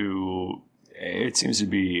seem to it seems to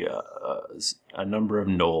be a number of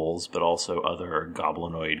gnolls, but also other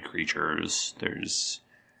goblinoid creatures. There's,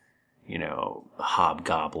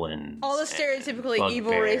 hobgoblins. All the stereotypically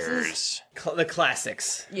evil races. The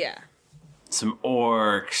classics. Yeah. Some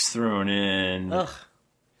orcs thrown in. Ugh.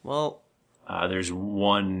 Well, there's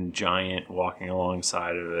one giant walking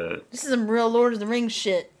alongside of it. This is some real Lord of the Rings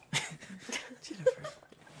shit.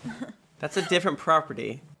 That's a different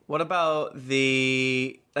property. What about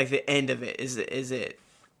the end of it? Is it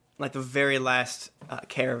like the very last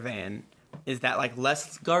caravan? Is that like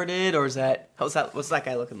less guarded, or is that what's that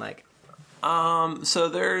guy looking like? So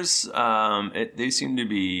there's they seem to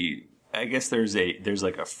be. I guess there's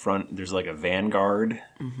like a vanguard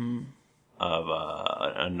of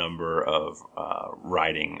a number of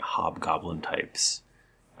riding hobgoblin types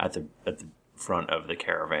at the front of the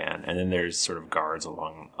caravan, and then there's sort of guards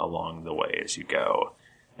along the way as you go,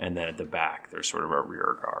 and then at the back there's sort of a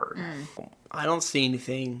rear guard. I don't see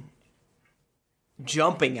anything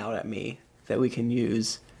jumping out at me that we can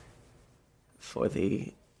use for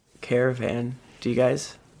the caravan. Do you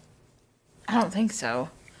guys? I don't think so.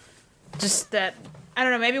 Just that, I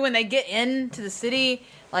don't know, maybe when they get into the city,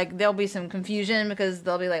 like, there'll be some confusion because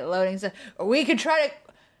they'll be, like, loading stuff. Or we could try to...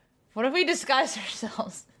 What if we disguise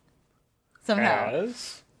ourselves? Somehow.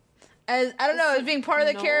 As I don't know, as being part of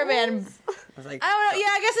the caravan. I don't know, yeah,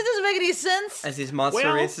 I guess it doesn't make any sense. As these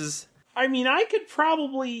monster races. I mean, I could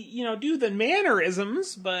probably, do the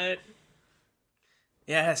mannerisms, but...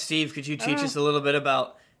 Yeah, Steve, could you teach us a little bit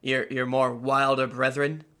about your more wilder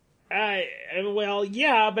brethren? Well,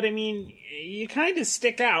 yeah, but I mean, you kind of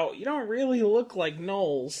stick out. You don't really look like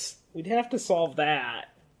gnolls. We'd have to solve that.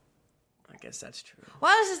 I guess that's true.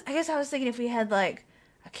 Well, I guess I was thinking if we had, like,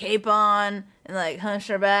 a cape on and, like, hunched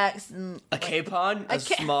our backs. And, a cape on? A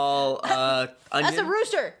small onion? That's a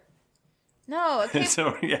rooster. No, a cape.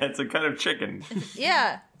 So, yeah, it's a kind of chicken.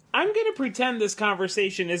 Yeah. I'm going to pretend this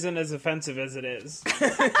conversation isn't as offensive as it is.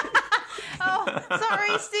 Oh,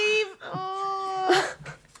 sorry, Steve. Oh.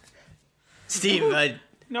 Steve,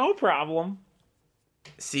 no problem.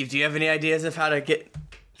 Steve, do you have any ideas of how to get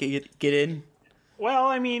in? Well,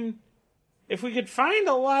 I mean, if we could find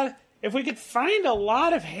a lot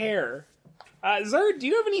of hair. Zerd, do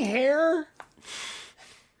you have any hair?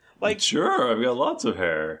 Like, sure, I've got lots of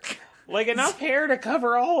hair. Like enough hair to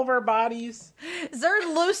cover all of our bodies.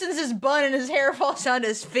 Zerd loosens his bun and his hair falls down to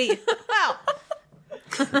his feet. Wow.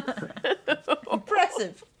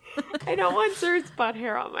 Impressive. I don't want Zerd's butt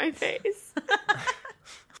hair on my face.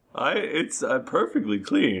 It's perfectly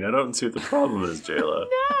clean. I don't see what the problem is, Jayla.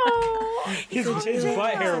 No. His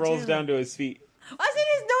butt hair rolls down to his feet. I said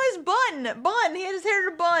his bun. He had his hair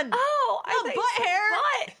in a bun. Oh, I butt said hair.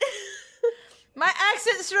 Butt. My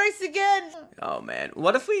accent strikes again. Oh man,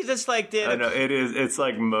 what if we just did? I know it's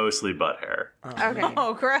like mostly butt hair. Okay.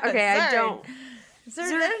 Oh crap. Okay, sorry. I don't.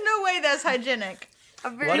 There's no way that's hygienic. I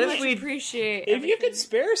very much appreciate. If you could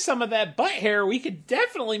spare some of that butt hair, we could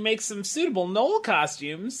definitely make some suitable Gnoll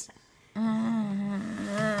costumes.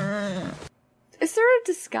 Is there a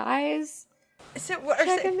disguise? Is it what?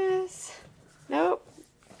 Checking this? Nope.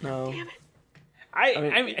 No. Damn it.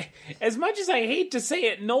 I mean, as much as I hate to say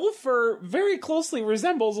it, Gnoll fur very closely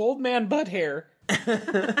resembles old man butt hair.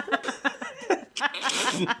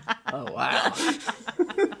 Oh wow.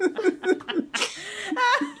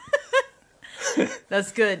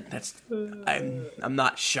 That's good. I'm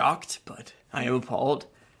not shocked, but I am appalled.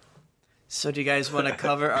 So do you guys want to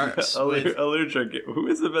cover our with... Aludra, who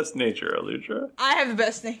is the best nature, Aludra? I have the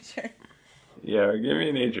best nature. Yeah, give me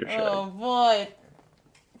a nature check. Oh boy.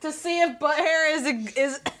 To see if butt hair is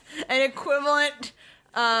an equivalent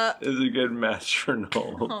is a good match for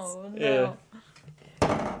Knowles. Oh no.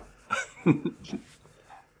 Yeah.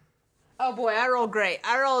 Oh boy, I rolled great.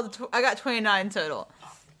 I got 29 total.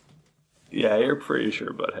 Yeah, you're pretty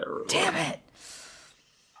sure butt hair rolls. Damn it.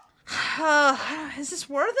 Is this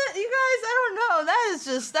worth it, you guys? I don't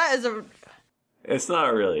know. It's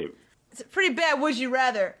not really. It's a pretty bad would you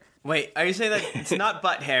rather. Wait, are you saying that it's not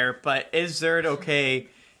butt hair, but is Zerd okay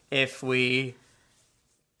if we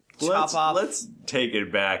chop off? Let's take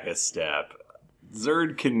it back a step.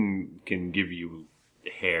 Zerd can give you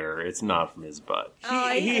hair. It's not from his butt.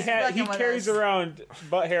 He carries around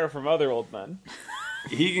butt hair from other old men.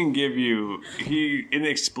 He can give you. He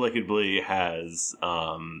inexplicably has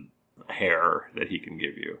hair that he can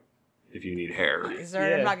give you if you need hair.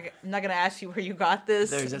 Zerd, I'm not gonna ask you where you got this.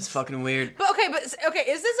 That's fucking weird. But is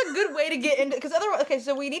this a good way to get into? Because otherwise,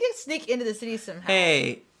 so we need to sneak into the city somehow.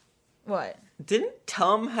 Hey, what? Didn't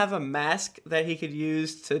Tum have a mask that he could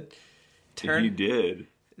use to turn? He did.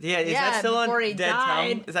 Yeah, is that still on Dead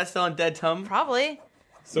Tum? Is that still on Dead Tum? Probably.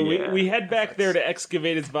 So we head back there to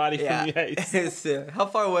excavate his body from the ice. How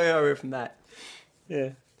far away are we from that?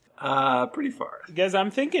 Yeah. Pretty far. Guys,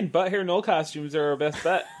 I'm thinking butt hair Knoll costumes are our best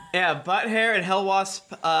bet. Yeah, butt hair and hell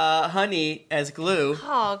wasp honey as glue.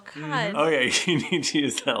 Oh God. Oh yeah, you need to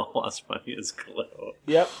use that wasp honey as glue.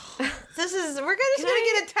 Yep. We're just gonna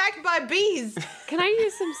get attacked by bees. Can I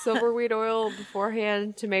use some silverweed oil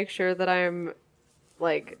beforehand to make sure that I'm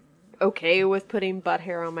like okay with putting butt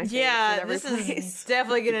hair on my face? Yeah, this is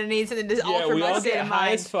definitely gonna need something to alter we my all state get of high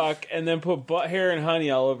mind. as fuck and then put butt hair and honey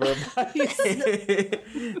all over our bodies.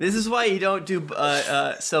 This is why you don't do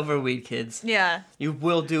silverweed, kids. Yeah. You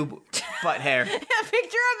will do butt hair. A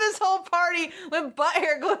picture of this whole party with butt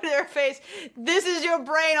hair glued to their face. This is your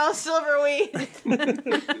brain on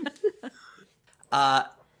silverweed. All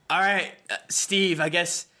right, Steve. I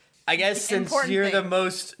guess since Important you're the thing.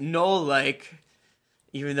 most Knoll-like,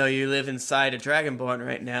 even though you live inside a Dragonborn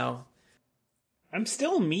right now, I'm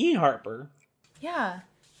still me, Harper. Yeah.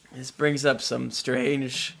 this brings up some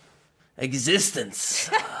strange existence.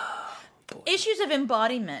 Issues of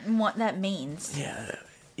embodiment and what that means. Yeah,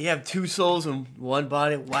 you have two souls in one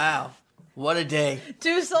body. Wow, what a day!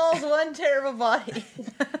 2 souls, 1 terrible body.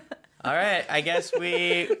 All right, I guess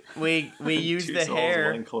we use Two the souls,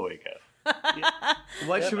 hair. one cloaca.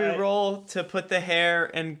 What should we roll to put the hair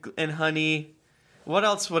and honey? What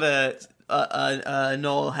else would a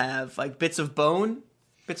Knoll have? Like bits of bone?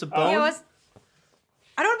 Bits of bone?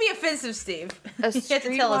 I don't want to be offensive, Steve. A You have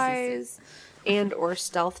to tell us. streetwise and or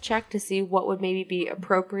stealth check to see what would maybe be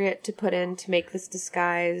appropriate to put in to make this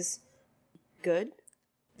disguise good.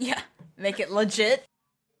 Yeah, make it legit.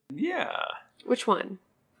 Yeah. Which one?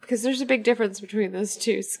 Because there's a big difference between those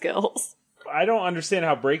two skills. I don't understand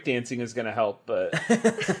how breakdancing is going to help, but...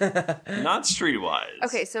 Not streetwise.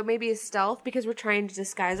 Okay, so maybe a stealth because we're trying to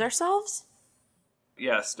disguise ourselves?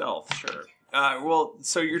 Yeah, stealth, sure. Well,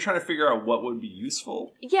 so you're trying to figure out what would be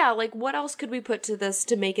useful? Yeah, like what else could we put to this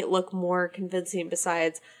to make it look more convincing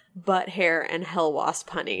besides butt hair and hell wasp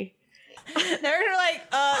honey? They're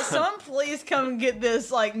like, someone please come get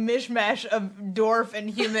this like mishmash of dwarf and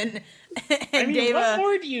human and I mean, Deva. what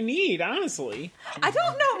more do you need, honestly? I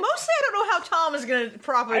don't know. Mostly, I don't know how Tom is going to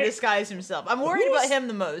properly disguise himself. I'm worried about him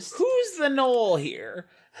the most. Who's the Knoll here?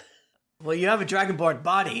 Well, you have a Dragonborn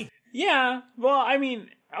body. Yeah, well, I mean,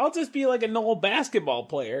 I'll just be like a Knoll basketball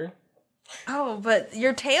player. Oh, but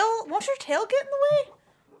your tail? Won't your tail get in the way?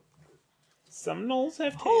 Some Knolls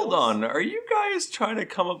have tails. Hold on, are you guys trying to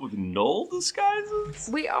come up with Knoll disguises?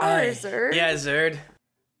 We are, Zerd. Yeah, Zerd.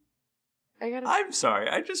 I'm sorry,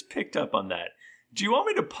 I just picked up on that. Do you want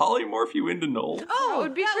me to polymorph you into Knoll? Oh, That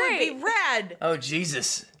would be great. would be rad. Oh,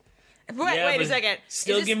 Jesus. Wait a second.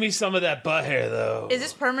 Still give me some of that butt hair, though. Is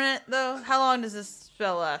this permanent, though? How long does this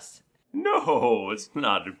spell last? No, it's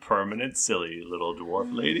not permanent, silly little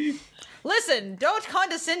dwarf lady. Listen, don't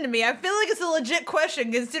condescend to me. I feel like it's a legit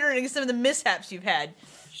question considering some of the mishaps you've had.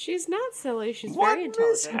 She's not silly. She's What very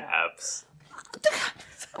intelligent. mishaps?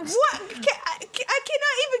 What? I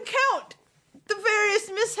cannot even count the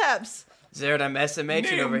various mishaps. Zerd, I'm SMHing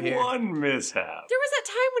Name over here. one mishap. There was that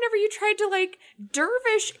time whenever you tried to like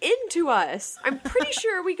dervish into us. I'm pretty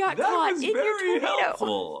sure we got That caught was in your very tornado.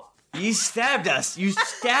 helpful. You stabbed us. You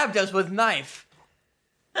stabbed us with knife.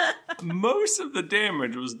 Most of the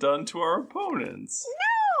damage was done to our opponents.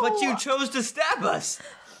 But you chose to stab us.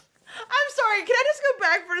 I'm sorry. Can I just go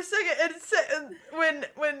back for a second and say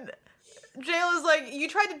when Jayla's like, you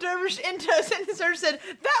tried to dervish into us, and Sir said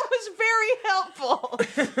that was very helpful.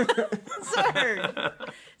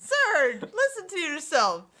 Sir, listen to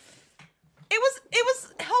yourself. It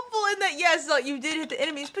was helpful in that yes, like you did hit the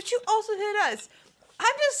enemies, but you also hit us.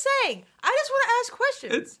 I'm just saying. I just want to ask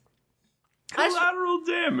questions. It's collateral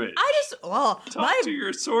damage. My to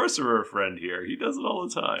your sorcerer friend here. He does it all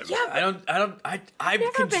the time. Yeah, I'm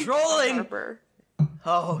Never been controlling. Harper.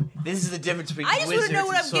 Oh, this is the difference between I just want to know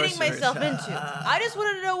what I'm and getting sorcerers. myself into. I just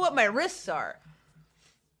want to know what my risks are.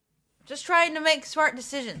 Just trying to make smart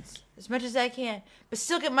decisions as much as I can, but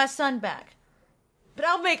still get my son back. But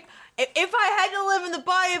I'll make. If I had to live in the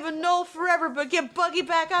body of a Knoll forever but get Buggy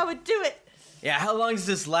back, I would do it. Yeah, how long does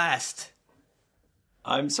this last?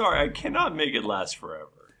 I'm sorry, I cannot make it last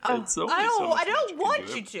forever. It's only I so much don't you can want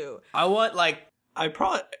do. you to. I want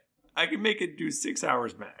I can make it do 6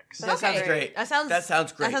 hours max. That sounds great. That sounds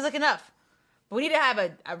great. That sounds like enough. But we need to have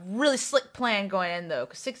a really slick plan going in, though,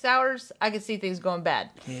 because 6 hours, I can see things going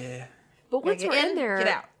bad. Yeah. But once Get we're in there, get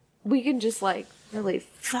out. we can just like really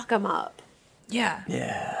fuck them up. Yeah.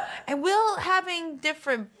 Yeah. And will having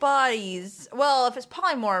different bodies, well, if it's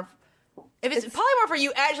polymorph, If it's polymorph, are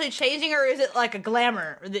you actually changing, or is it like a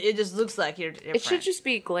glamour? It just looks like you're different. It should just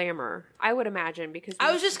be glamour, I would imagine, because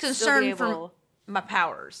I was just concerned for my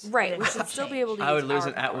powers. Right, we should still be able to use I would lose our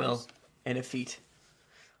an at will powers. and a feat.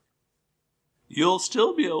 You'll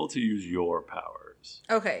still be able to use your powers.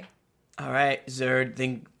 Okay. All right, Zerd,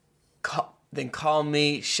 then call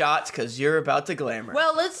me Shots, because you're about to glamour.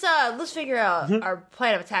 Well, let's figure out our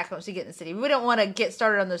plan of attack once we get in the city. We don't want to get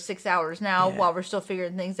started on those 6 hours now while we're still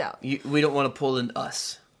figuring things out. We don't want to pull in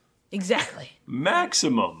us. Exactly.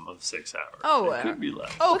 Maximum of 6 hours. Oh, it could be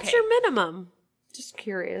less. Okay. What's your minimum? Just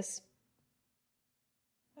curious.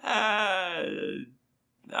 Minimum?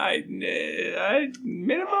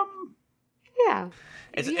 Yeah.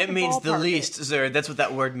 It means the least, Zerd. That's what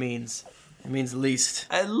that word means. It means least.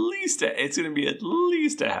 At least it's going to be at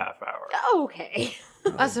least a half hour. Okay.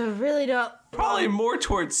 That's a really not. Probably more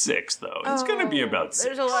towards 6, though. It's going to be about 6.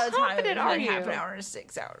 There's a lot of time. confident are between half you? an hour and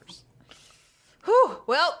 6 hours. Whew.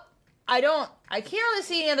 Well, I can't really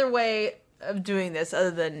see any other way of doing this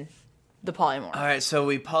other than the polymorph. All right, so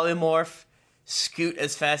we polymorph, scoot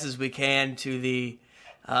as fast as we can to the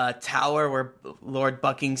tower where Lord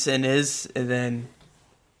Buckington is, and then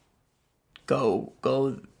go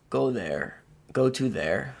there. Go to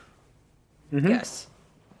there. Mm-hmm. Yes.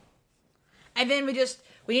 And then we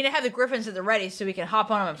need to have the griffins at the ready so we can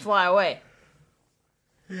hop on them and fly away.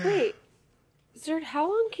 Wait, Zerd, how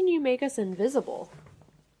long can you make us invisible?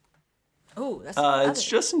 Oh, that's it's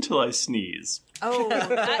just until I sneeze. Oh,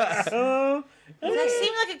 that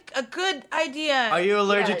seemed like a good idea. Are you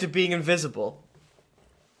allergic to being invisible?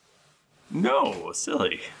 No,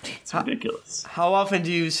 silly. It's ridiculous. How often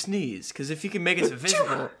do you sneeze? Because if you can make us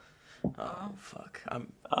invisible... Oh, fuck.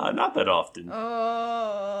 Not that often.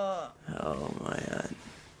 Oh, my God.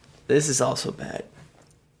 This is also bad.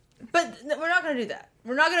 But we're not going to do that.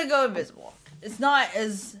 We're not going to go invisible. It's not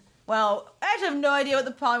as... Well, I actually have no idea what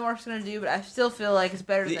the polymorph's going to do, but I still feel like it's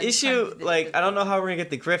better than... The issue, I don't know how we're going to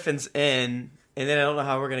get the griffins in, and then I don't know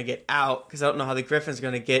how we're going to get out, because I don't know how the griffins are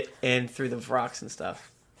going to get in through the rocks and stuff.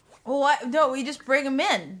 Well, no, we just bring them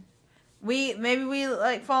in. Maybe we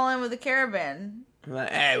fall in with the caravan.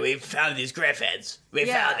 Like, hey, we found these griffins. We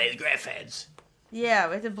found these griffins. Yeah,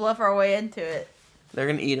 we have to bluff our way into it. They're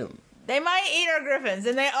going to eat them. They might eat our griffins,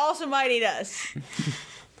 and they also might eat us.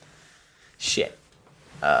 Shit.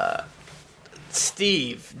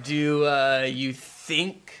 Steve, do you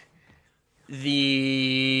think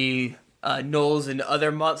the gnolls and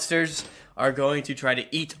other monsters are going to try to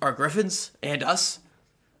eat our griffins and us?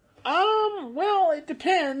 Well, it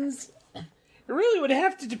depends. It really would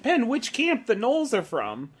have to depend which camp the gnolls are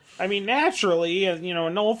from. I mean, naturally, a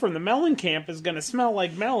gnoll from the melon camp is going to smell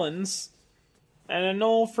like melons. And a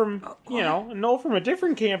gnoll from, a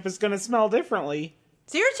different camp is going to smell differently.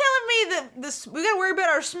 So you're telling me that we got to worry about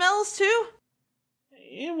our smells, too?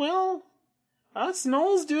 Yeah, well, us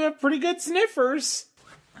gnolls do have pretty good sniffers.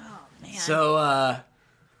 Oh, man. So,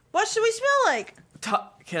 what should we smell like?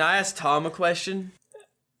 Can I ask Tom a question?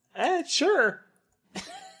 Sure.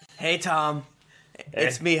 Hey, Tom.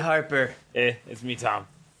 It's me, Harper. It's me, Tom.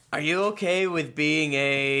 Are you okay with being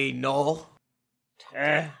a gnoll?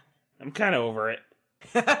 I'm kind of over it.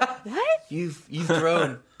 What? You've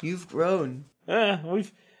grown. You've grown.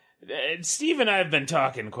 Steve and I have been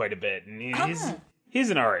talking quite a bit, and he's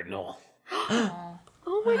an alright gnoll.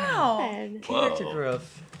 Oh my God. Character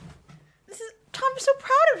growth. Tom, I'm so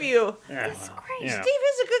proud of you. That's great. Steve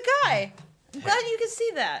is a good guy. I'm glad you can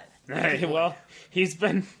see that. Well, he's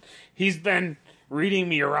been reading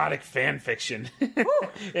me erotic fan fiction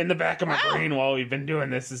in the back of my brain while we've been doing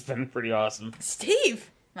this. Has been pretty awesome.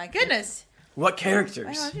 Steve, my goodness. What characters?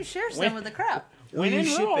 Why don't you share some with the crowd? Who you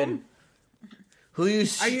shipping? Who you?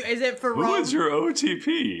 Is it for Who Rome? is your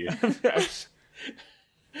OTP?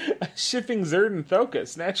 Shipping Zerd and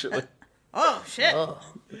Thokus, naturally. Oh shit! Oh,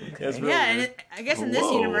 That's really Yeah, weird. and I guess in this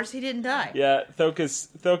Whoa. universe he didn't die. Yeah,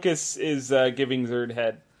 Thokus is giving Zerd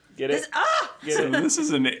head. Get it? Get So it? this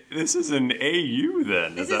is an AU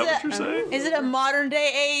then? Is that what you're saying? Is it a modern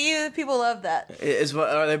day AU? People love that.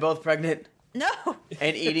 Are they both pregnant No.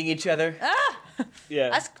 and eating each other?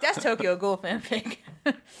 Yeah. That's Tokyo Ghoul fanfic.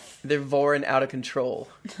 They're voring out of control.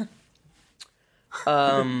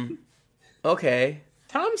 Okay.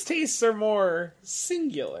 Tom's tastes are more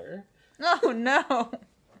singular. Oh no.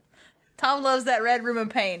 Tom loves that red room of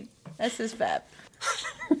pain. That's his fab.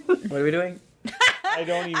 What are we doing? I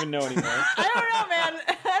don't even know anymore. I don't know,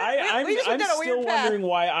 man. we just I'm went down a still weird path. wondering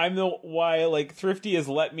why Thrifty has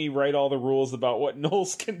let me write all the rules about what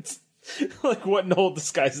gnolls can, what gnoll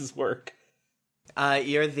disguises work.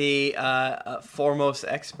 You're the foremost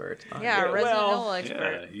expert. Resident knoll expert.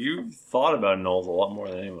 Yeah, you've thought about knolls a lot more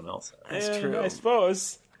than anyone else has. That's true. I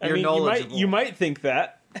suppose. You're knowledgeable. You might think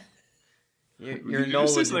that. You're Did you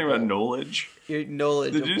say something about knowledge? You're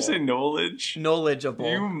knowledgeable. Did you say knowledge? Knowledgeable.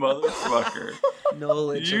 You motherfucker.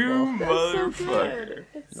 Knowledgeable. You motherfucker.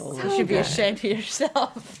 You should be ashamed of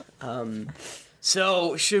yourself.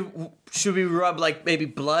 So should we rub like maybe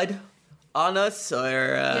blood on us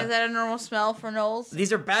or? Is that a normal smell for gnolls?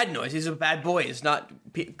 These are bad gnolls. These are bad boys, not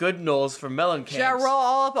good gnolls for melon camps. Should I roll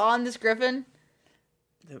all up on this griffin?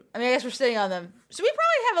 I mean, I guess we're sitting on them, so we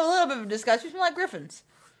probably have a little bit of a discussion. We smell like griffins.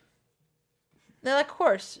 They're like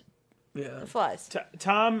horse. Yeah. Flies.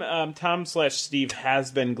 Tom / Steve has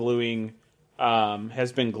been gluing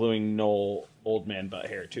Noel old man butt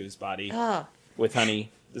hair to his body with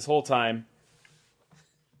honey this whole time.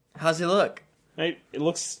 How's he look? It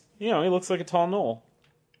looks, he looks like a tall Noel.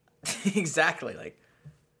 Exactly, like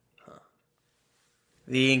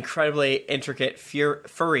the incredibly intricate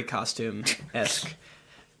furry costume-esque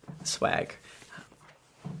swag.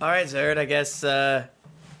 All right, Zerd, I guess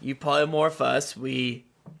you polymorph us. We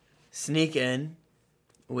sneak in.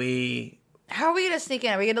 How are we gonna sneak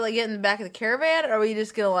in? Are we gonna like get in the back of the caravan, or are we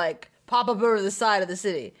just gonna like pop up over the side of the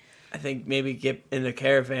city? I think maybe get in the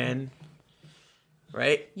caravan.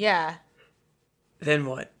 Right? Yeah. Then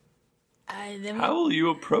what? How will you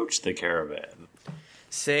approach the caravan?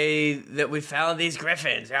 Say that we found these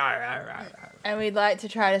griffins. And we'd like to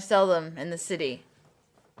try to sell them in the city.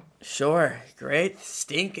 Sure. Great.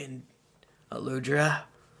 Stinking, Aludra.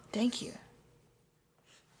 Thank you.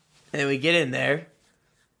 And we get in there.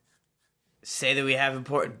 Say that we have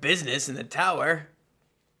important business in the tower.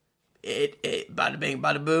 Bada bing,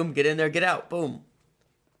 bada boom. Get in there, get out. Boom.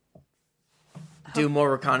 Do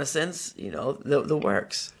more reconnaissance. The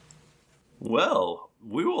works. Well,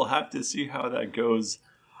 we will have to see how that goes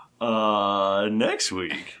next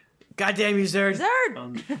week. Goddamn you, Zerd.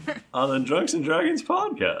 On the Drunks and Dragons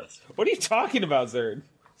podcast. What are you talking about, Zerd?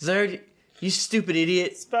 Zerd, you stupid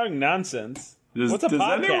idiot. Spouting nonsense. Does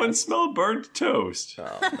anyone smell burnt toast?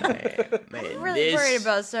 Oh, man. I'm really worried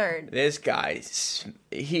about Zerd. This guy,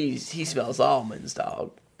 he smells almonds,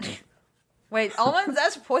 dog. Wait, almonds?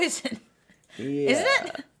 That's poison. Yeah. Isn't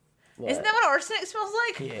it? What? Isn't that what arsenic smells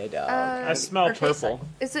like? Yeah, dog. I smell purple. Like,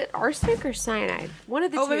 is it arsenic or cyanide? One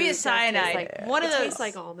of the two. Oh, maybe it's cyanide. Like, one of those tastes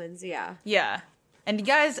like almonds. Yeah. Yeah, and you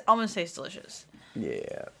guys, almonds taste delicious.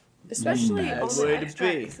 Yeah. Especially almond would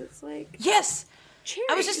extracts. be. It's like yes. Cherries.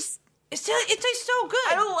 I was just. It tastes so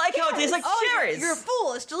good. I don't like how it tastes like cherries. You're a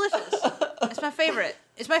fool. It's delicious. It's my favorite.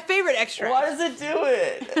 It's my favorite extract. Why does it do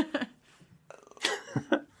it?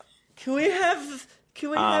 Can we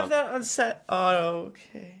have that on set? Oh,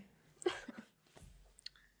 okay.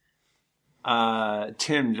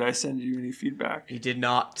 Tim, did I send you any feedback? You did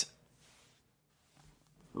not.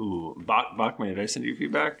 Ooh, Bachman, did I send you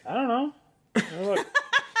feedback? I don't know. Look.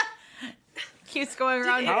 Keeps going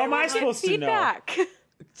around. How am I supposed to know?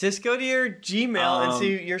 Just go to your Gmail and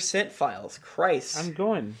see your sent files. Christ. I'm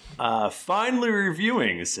going. Finally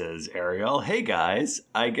reviewing, says Ariel. Hey guys,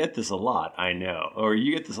 I get this a lot, I know. Or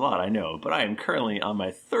you get this a lot, I know. But I am currently on my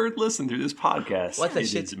third listen through this podcast. What the it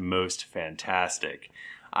shit? is most fantastic.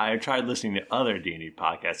 I have tried listening to other D&D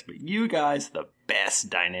podcasts, but you guys are the best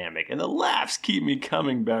dynamic. And the laughs keep me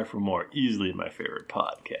coming back for more. Easily my favorite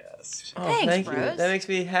podcast. Oh, Thanks, thank you. bros. That makes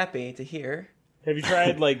me happy to hear. Have you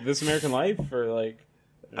tried like This American Life or like?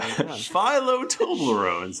 Philo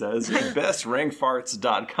Toblerone says best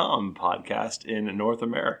rankfarts.com podcast in North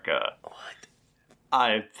America. What?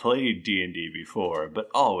 I've played D&D before, but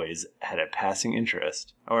always had a passing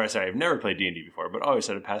interest. I've never played D&D before, but always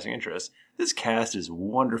had a passing interest. This cast is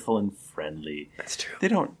wonderful and friendly. That's true. They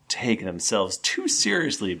don't take themselves too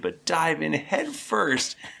seriously, but dive in head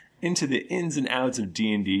first into the ins and outs of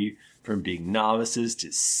D&D, from being novices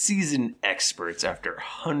to seasoned experts after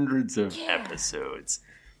hundreds of episodes.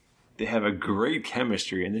 They have a great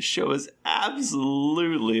chemistry, and the show is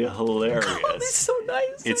absolutely hilarious. Oh, that's so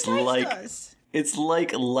nice. It's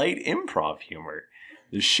like light improv humor.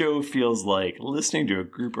 The show feels like listening to a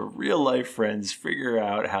group of real-life friends figure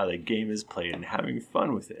out how the game is played and having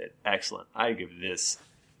fun with it. Excellent. I give this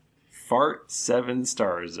fart 7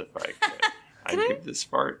 stars if I could. I'd give this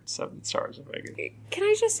fart 7 stars if I could. Can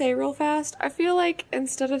I just say real fast? I feel like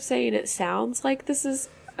instead of saying it sounds like this is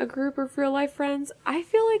a group of real life friends, I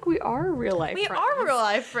feel like we are real life friends. We are real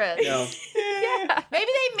life friends. No. Yeah. Maybe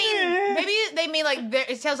they mean like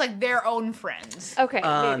it sounds like their own friends. Okay.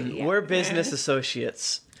 Maybe, yeah. We're business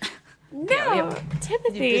associates. No,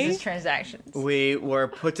 Timothy. Business transactions. We were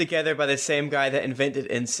put together by the same guy that invented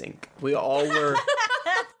NSYNC. We all were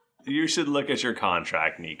You should look at your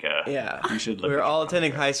contract, Nika. Yeah. You should look We were at all your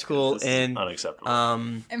attending high school This is in unacceptable.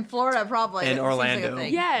 In Florida, probably. In It seems like a Orlando.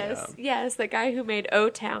 thing. Yes, the guy who made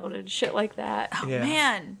O-Town and shit like that. Oh,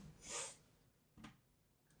 man.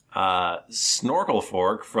 Snorkel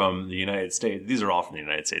Fork from the United States. These are all from the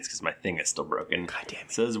United States because my thing is still broken. God damn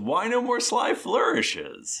it. Says, why no more Sly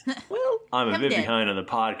Flourishes? Well, I'm a bit tempted. behind on the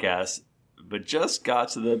podcast, but just got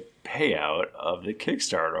to the payout of the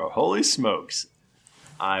Kickstarter. Holy smokes.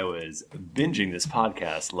 I was binging this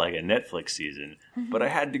podcast like a Netflix season, but I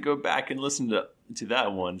had to go back and listen to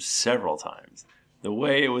that one several times. The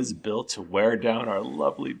way it was built to wear down our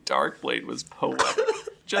lovely Darkblade was poetic.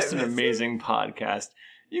 Just an amazing podcast.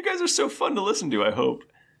 You guys are so fun to listen to. I hope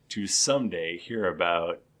to someday hear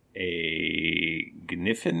about a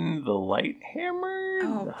Gniffin the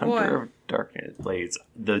Lighthammer, the Hunter of Darkness Blades,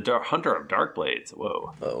 Hunter of Dark Blades.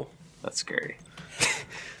 Whoa, that's scary.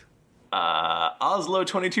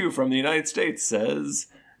 Oslo22 from the United States says,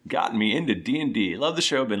 got me into D&D. Love the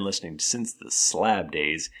show. Been listening since the Slab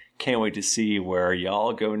days. Can't wait to see where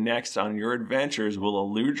y'all go next on your adventures. Will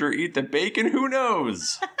Eludra eat the bacon? Who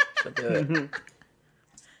knows?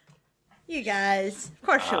 You guys. Of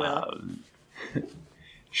course you will.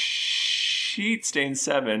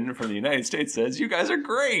 Sheetstain7 from the United States says, you guys are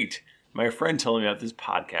great. My friend told me about this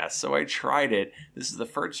podcast, so I tried it. This is the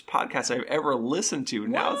first podcast I've ever listened to.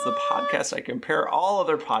 Now it's the podcast I compare all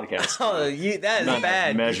other podcasts to. Oh, that is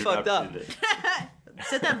bad. You fucked up.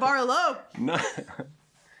 Set that bar low.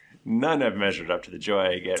 None have measured up to the joy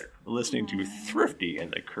I get listening to Thrifty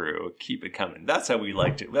and the crew. Keep it coming. That's how we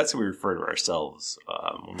like to. That's how we refer to ourselves.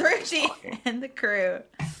 When Thrifty and the crew.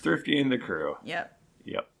 Thrifty and the crew. Yep.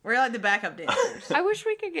 Yep. We're like the backup dancers. I wish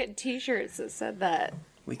we could get T-shirts that said that.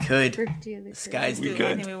 We could. Thrifty and the Skies We do do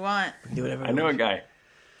anything we want. do whatever. I know a guy.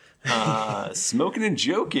 Smoking and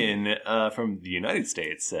Joking from the United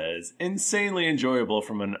States says, insanely enjoyable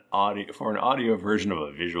for an audio version of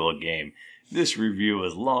a visual game. This review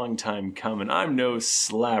was long time coming. I'm no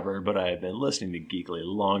slabber, but I have been listening to Geekly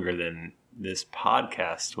longer than this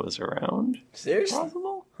podcast was around. Seriously?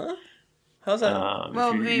 Possible? Huh? How's that?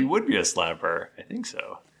 You would be a slabber. I think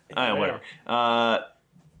so. Whatever.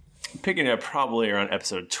 Picking up probably around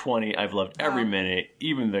episode 20. I've loved every minute,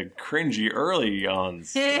 even the cringy early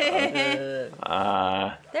yawns. There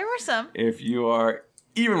were some. If you are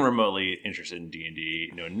even remotely interested in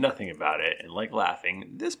D&D, know nothing about it, and like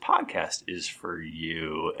laughing, this podcast is for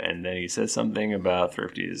you. And then he says something about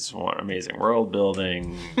Thrifty's amazing world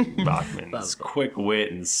building, Bachman's quick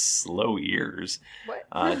wit and slow ears,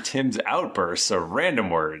 Tim's outbursts of random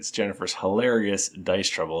words, Jennifer's hilarious dice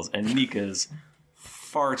troubles, and Nika's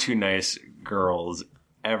far too nice girls,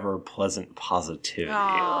 ever pleasant positivity.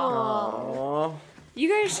 Aww. You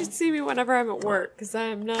guys should see me whenever I'm at work, because I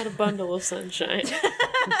am not a bundle of sunshine.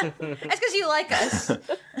 That's because you like us.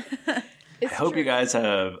 I hope you guys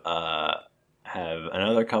have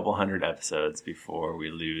another couple hundred episodes before we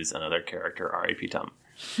lose another character, R.A.P. Tom.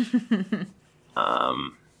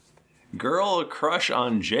 Girl Crush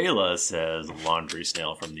on Jayla says, Laundry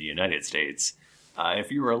Snail from the United States.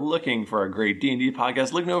 If you are looking for a great D&D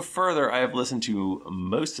podcast, look no further. I have listened to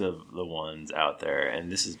most of the ones out there,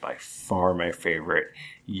 and this is by far my favorite.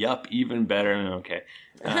 Yup, even better. Okay.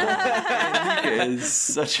 Nika is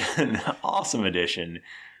such an awesome addition.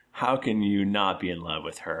 How can you not be in love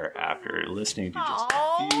with her after listening to just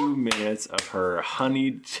a few minutes of her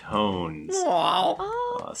honeyed tones?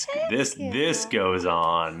 This goes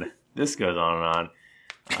on. This goes on and on.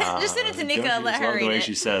 Just send it to Nika and let her love the way read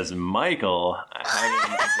she it. says, Michael, having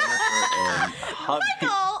Jennifer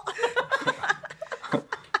and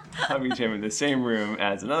Hubby Tim in the same room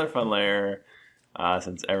adds another fun layer.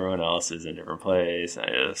 Since everyone else is in a different place, I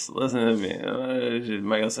just listen to me.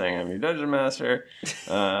 Michael saying, I'm your dungeon master.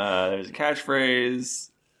 There's a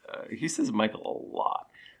catchphrase. He says Michael a lot.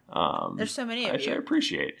 There's so many of which I you.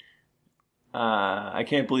 appreciate. I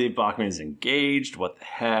can't believe Bachman is engaged. What the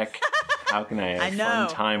heck? How can I have fun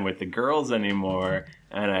time with the girls anymore?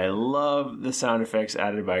 And I love the sound effects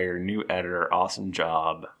added by your new editor. Awesome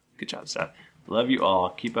job. Good job, Steph. Love you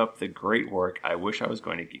all. Keep up the great work. I wish I was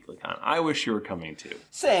going to GeeklyCon. I wish you were coming too.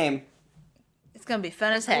 Same. It's going to be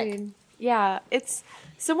fun as heck. Yeah, it's...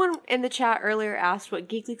 Someone in the chat earlier asked what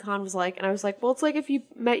GeeklyCon was like, and I was like, well, it's like if you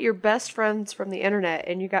met your best friends from the internet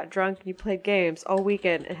and you got drunk and you played games all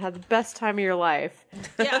weekend and had the best time of your life.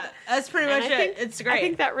 Yeah, that's pretty much it. It's great. I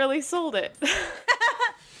think that really sold it.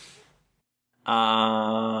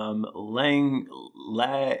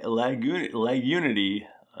 Lagunity,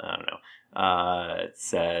 I don't know, it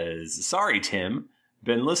says, sorry, Tim.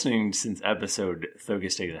 Been listening since episode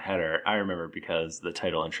Focus Take the Header. I remember because the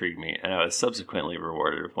title intrigued me, and I was subsequently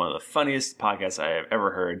rewarded with one of the funniest podcasts I have ever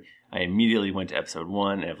heard. I immediately went to episode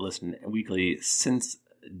 1 and have listened weekly since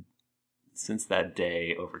that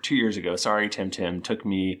day over 2 years ago. Sorry, Tim. Took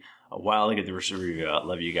me a while to get the review out.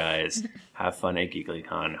 Love you guys. Have fun at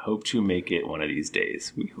GeeklyCon. Hope to make it one of these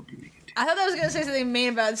days. We hope you make it. I thought I was going to say something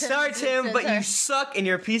mean about Tim. Sorry, Tim, but you suck and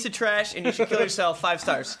you're a piece of trash and you should kill yourself. 5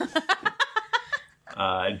 stars.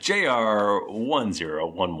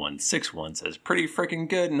 JR101161 says, pretty freaking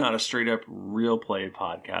good. Not a straight up real play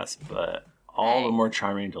podcast, but all the more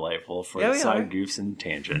charming and delightful for the side goofs and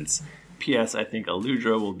tangents. P.S. I think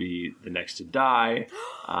Aludra will be the next to die.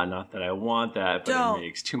 Not that I want that, but it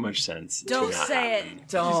makes too much sense. Don't say happen. it.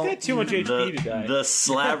 Don't. She's got too much HP to die. The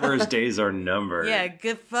slabber's days are numbered. Yeah,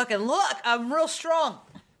 good fucking look. I'm real strong.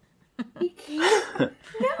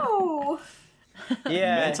 No.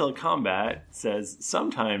 Yeah. Mental Combat says,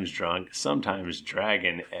 sometimes drunk, sometimes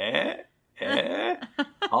dragon.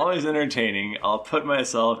 Always entertaining. I'll put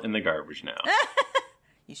myself in the garbage now.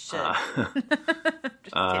 You should.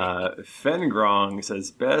 Fengrong says,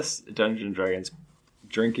 best Dungeons & Dragons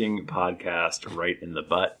drinking podcast right in the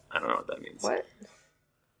butt. I don't know what that means. What?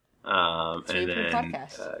 And then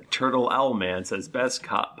Turtle Owlman says, best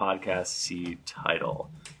podcast C title.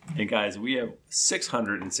 And guys, we have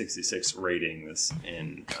 666 ratings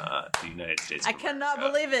in the United States. I cannot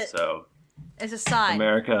believe it. So it's a sign.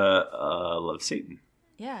 America loves Satan.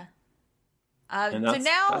 Yeah. And so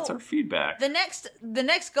now that's our feedback. The next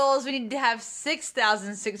goal is we need to have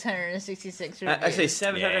 6,666 reviews. I say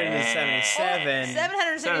 777.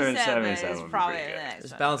 777 is probably the next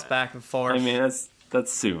Just one. bounce back and forth. I mean,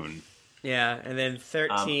 that's soon. Yeah, and then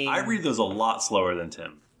 13. I read those a lot slower than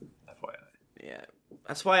Tim. FYI. Yeah,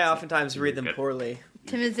 that's why I oftentimes read them poorly.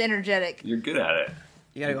 Tim is energetic. You're good at it.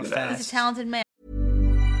 You gotta go fast. He's a talented man.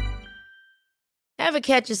 Ever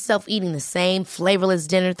catch yourself eating the same flavorless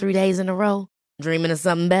dinner 3 days in a row? Dreaming of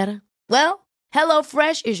something better? Well,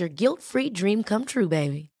 HelloFresh is your guilt-free dream come true,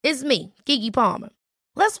 baby. It's me, Keke Palmer.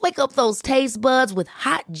 Let's wake up those taste buds with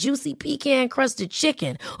hot, juicy pecan-crusted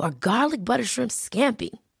chicken or garlic butter shrimp scampi.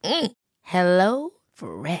 Hello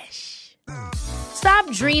Fresh. Stop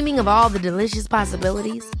dreaming of all the delicious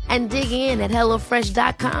possibilities and dig in at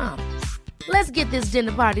HelloFresh.com. Let's get this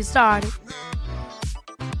dinner party started.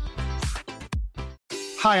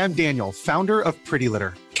 Hi, I'm Daniel, founder of Pretty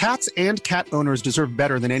Litter. Cats and cat owners deserve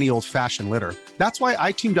better than any old-fashioned litter. That's why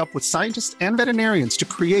I teamed up with scientists and veterinarians to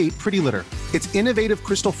create Pretty Litter. Its innovative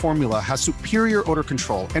crystal formula has superior odor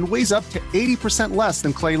control and weighs up to 80% less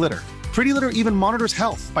than clay litter. Pretty Litter even monitors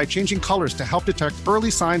health by changing colors to help detect early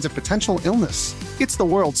signs of potential illness. It's the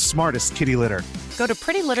world's smartest kitty litter. Go to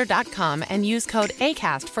prettylitter.com and use code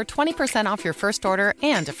ACAST for 20% off your first order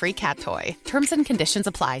and a free cat toy. Terms and conditions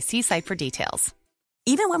apply. See site for details.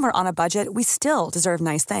 Even when we're on a budget, we still deserve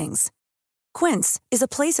nice things. Quince is a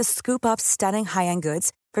place to scoop up stunning high-end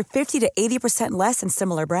goods for 50 to 80% less than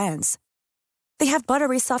similar brands. They have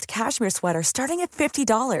buttery soft cashmere sweaters starting at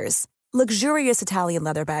 $50, luxurious Italian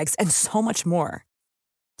leather bags, and so much more.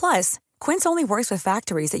 Plus, Quince only works with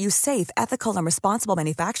factories that use safe, ethical, and responsible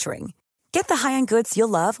manufacturing. Get the high-end goods you'll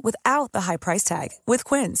love without the high price tag with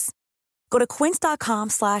Quince. Go to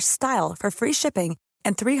quince.com/style for free shipping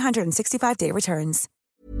and 365-day returns.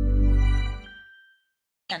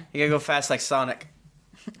 You gotta go fast like Sonic.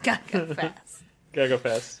 Gotta go fast. Gotta go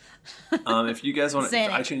fast. If you guys want to, Sanic.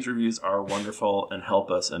 iTunes reviews are wonderful and help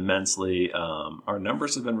us immensely. Our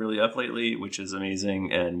numbers have been really up lately, which is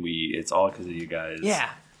amazing, and it's all because of you guys. Yeah.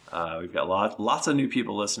 We've got lots of new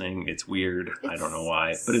people listening. It's weird. I don't know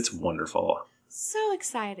why, but it's wonderful. So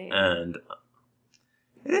exciting. And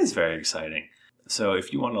it is very exciting. So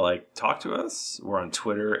if you want to talk to us, we're on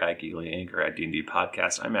Twitter at Geekly Inc. or at D&D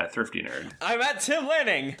Podcast. I'm at Thrifty Nerd. I'm at Tim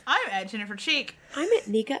Lanning. I'm at Jennifer Cheek. I'm at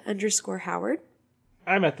Nika_Howard.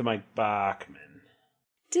 I'm at the Mike Bachman.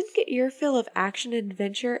 Didn't get your fill of action and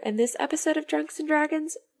adventure in this episode of Drunks and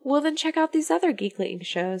Dragons? Well, then check out these other Geekly Inc.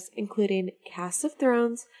 shows, including Cast of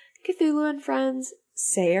Thrones, Cthulhu and Friends,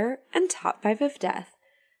 Sayer, and Top 5 of Death.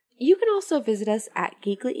 You can also visit us at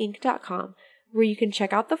geeklyinc.com, where you can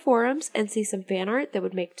check out the forums and see some fan art that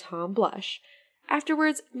would make Tom blush.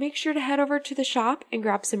 Afterwards, make sure to head over to the shop and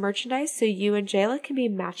grab some merchandise so you and Jayla can be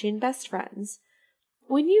matching best friends.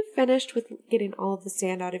 When you've finished with getting all of the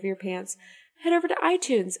sand out of your pants, head over to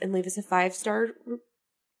iTunes and leave us a 5-star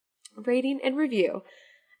rating and review.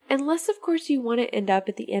 Unless, of course, you want to end up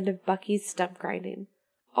at the end of Bucky's stump grinding.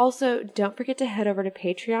 Also, don't forget to head over to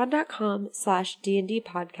patreon.com/D&D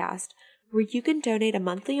podcast, where you can donate a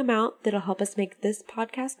monthly amount that'll help us make this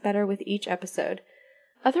podcast better with each episode.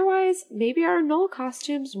 Otherwise, maybe our Knoll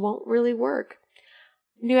costumes won't really work.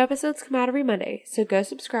 New episodes come out every Monday, so go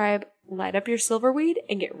subscribe, light up your silverweed,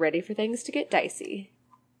 and get ready for things to get dicey.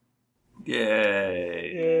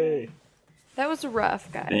 Yay. That was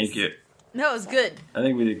rough, guys. Thank you. No, it was good. I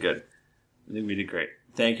think we did good. I think we did great.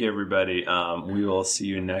 Thank you, everybody. We will see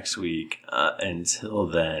you next week. Until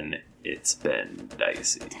then, it's been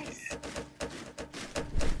dicey.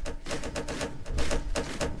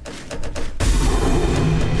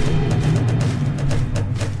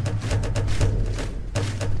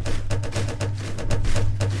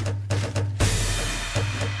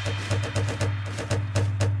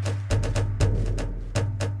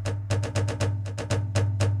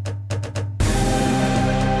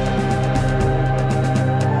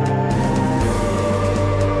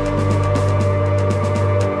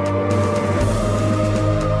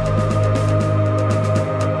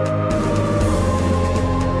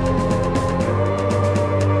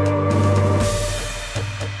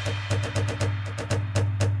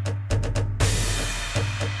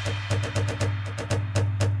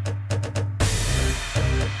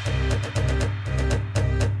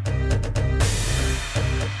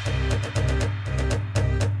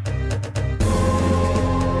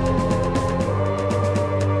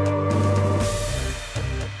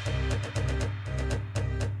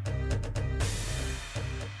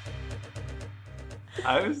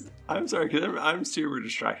 I'm sorry, because I'm super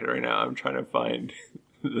distracted right now. I'm trying to find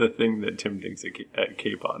the thing that Tim thinks a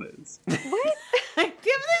capon is. What? Tim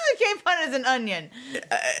thinks a capon is an onion.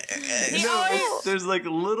 There's like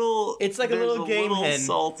little... It's like a little game hen.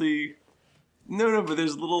 Salty... No, but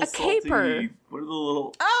there's little salty... caper. What are the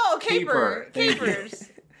little... Oh, caper. Capers.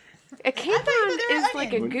 A capon is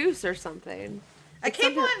like a goose or something. A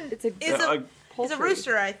capon is a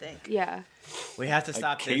rooster, I think. Yeah. We have to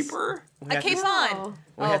stop this. Caper? A capon.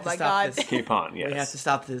 We have to stop this. Capon, yes. We have to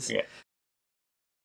stop this. Yeah.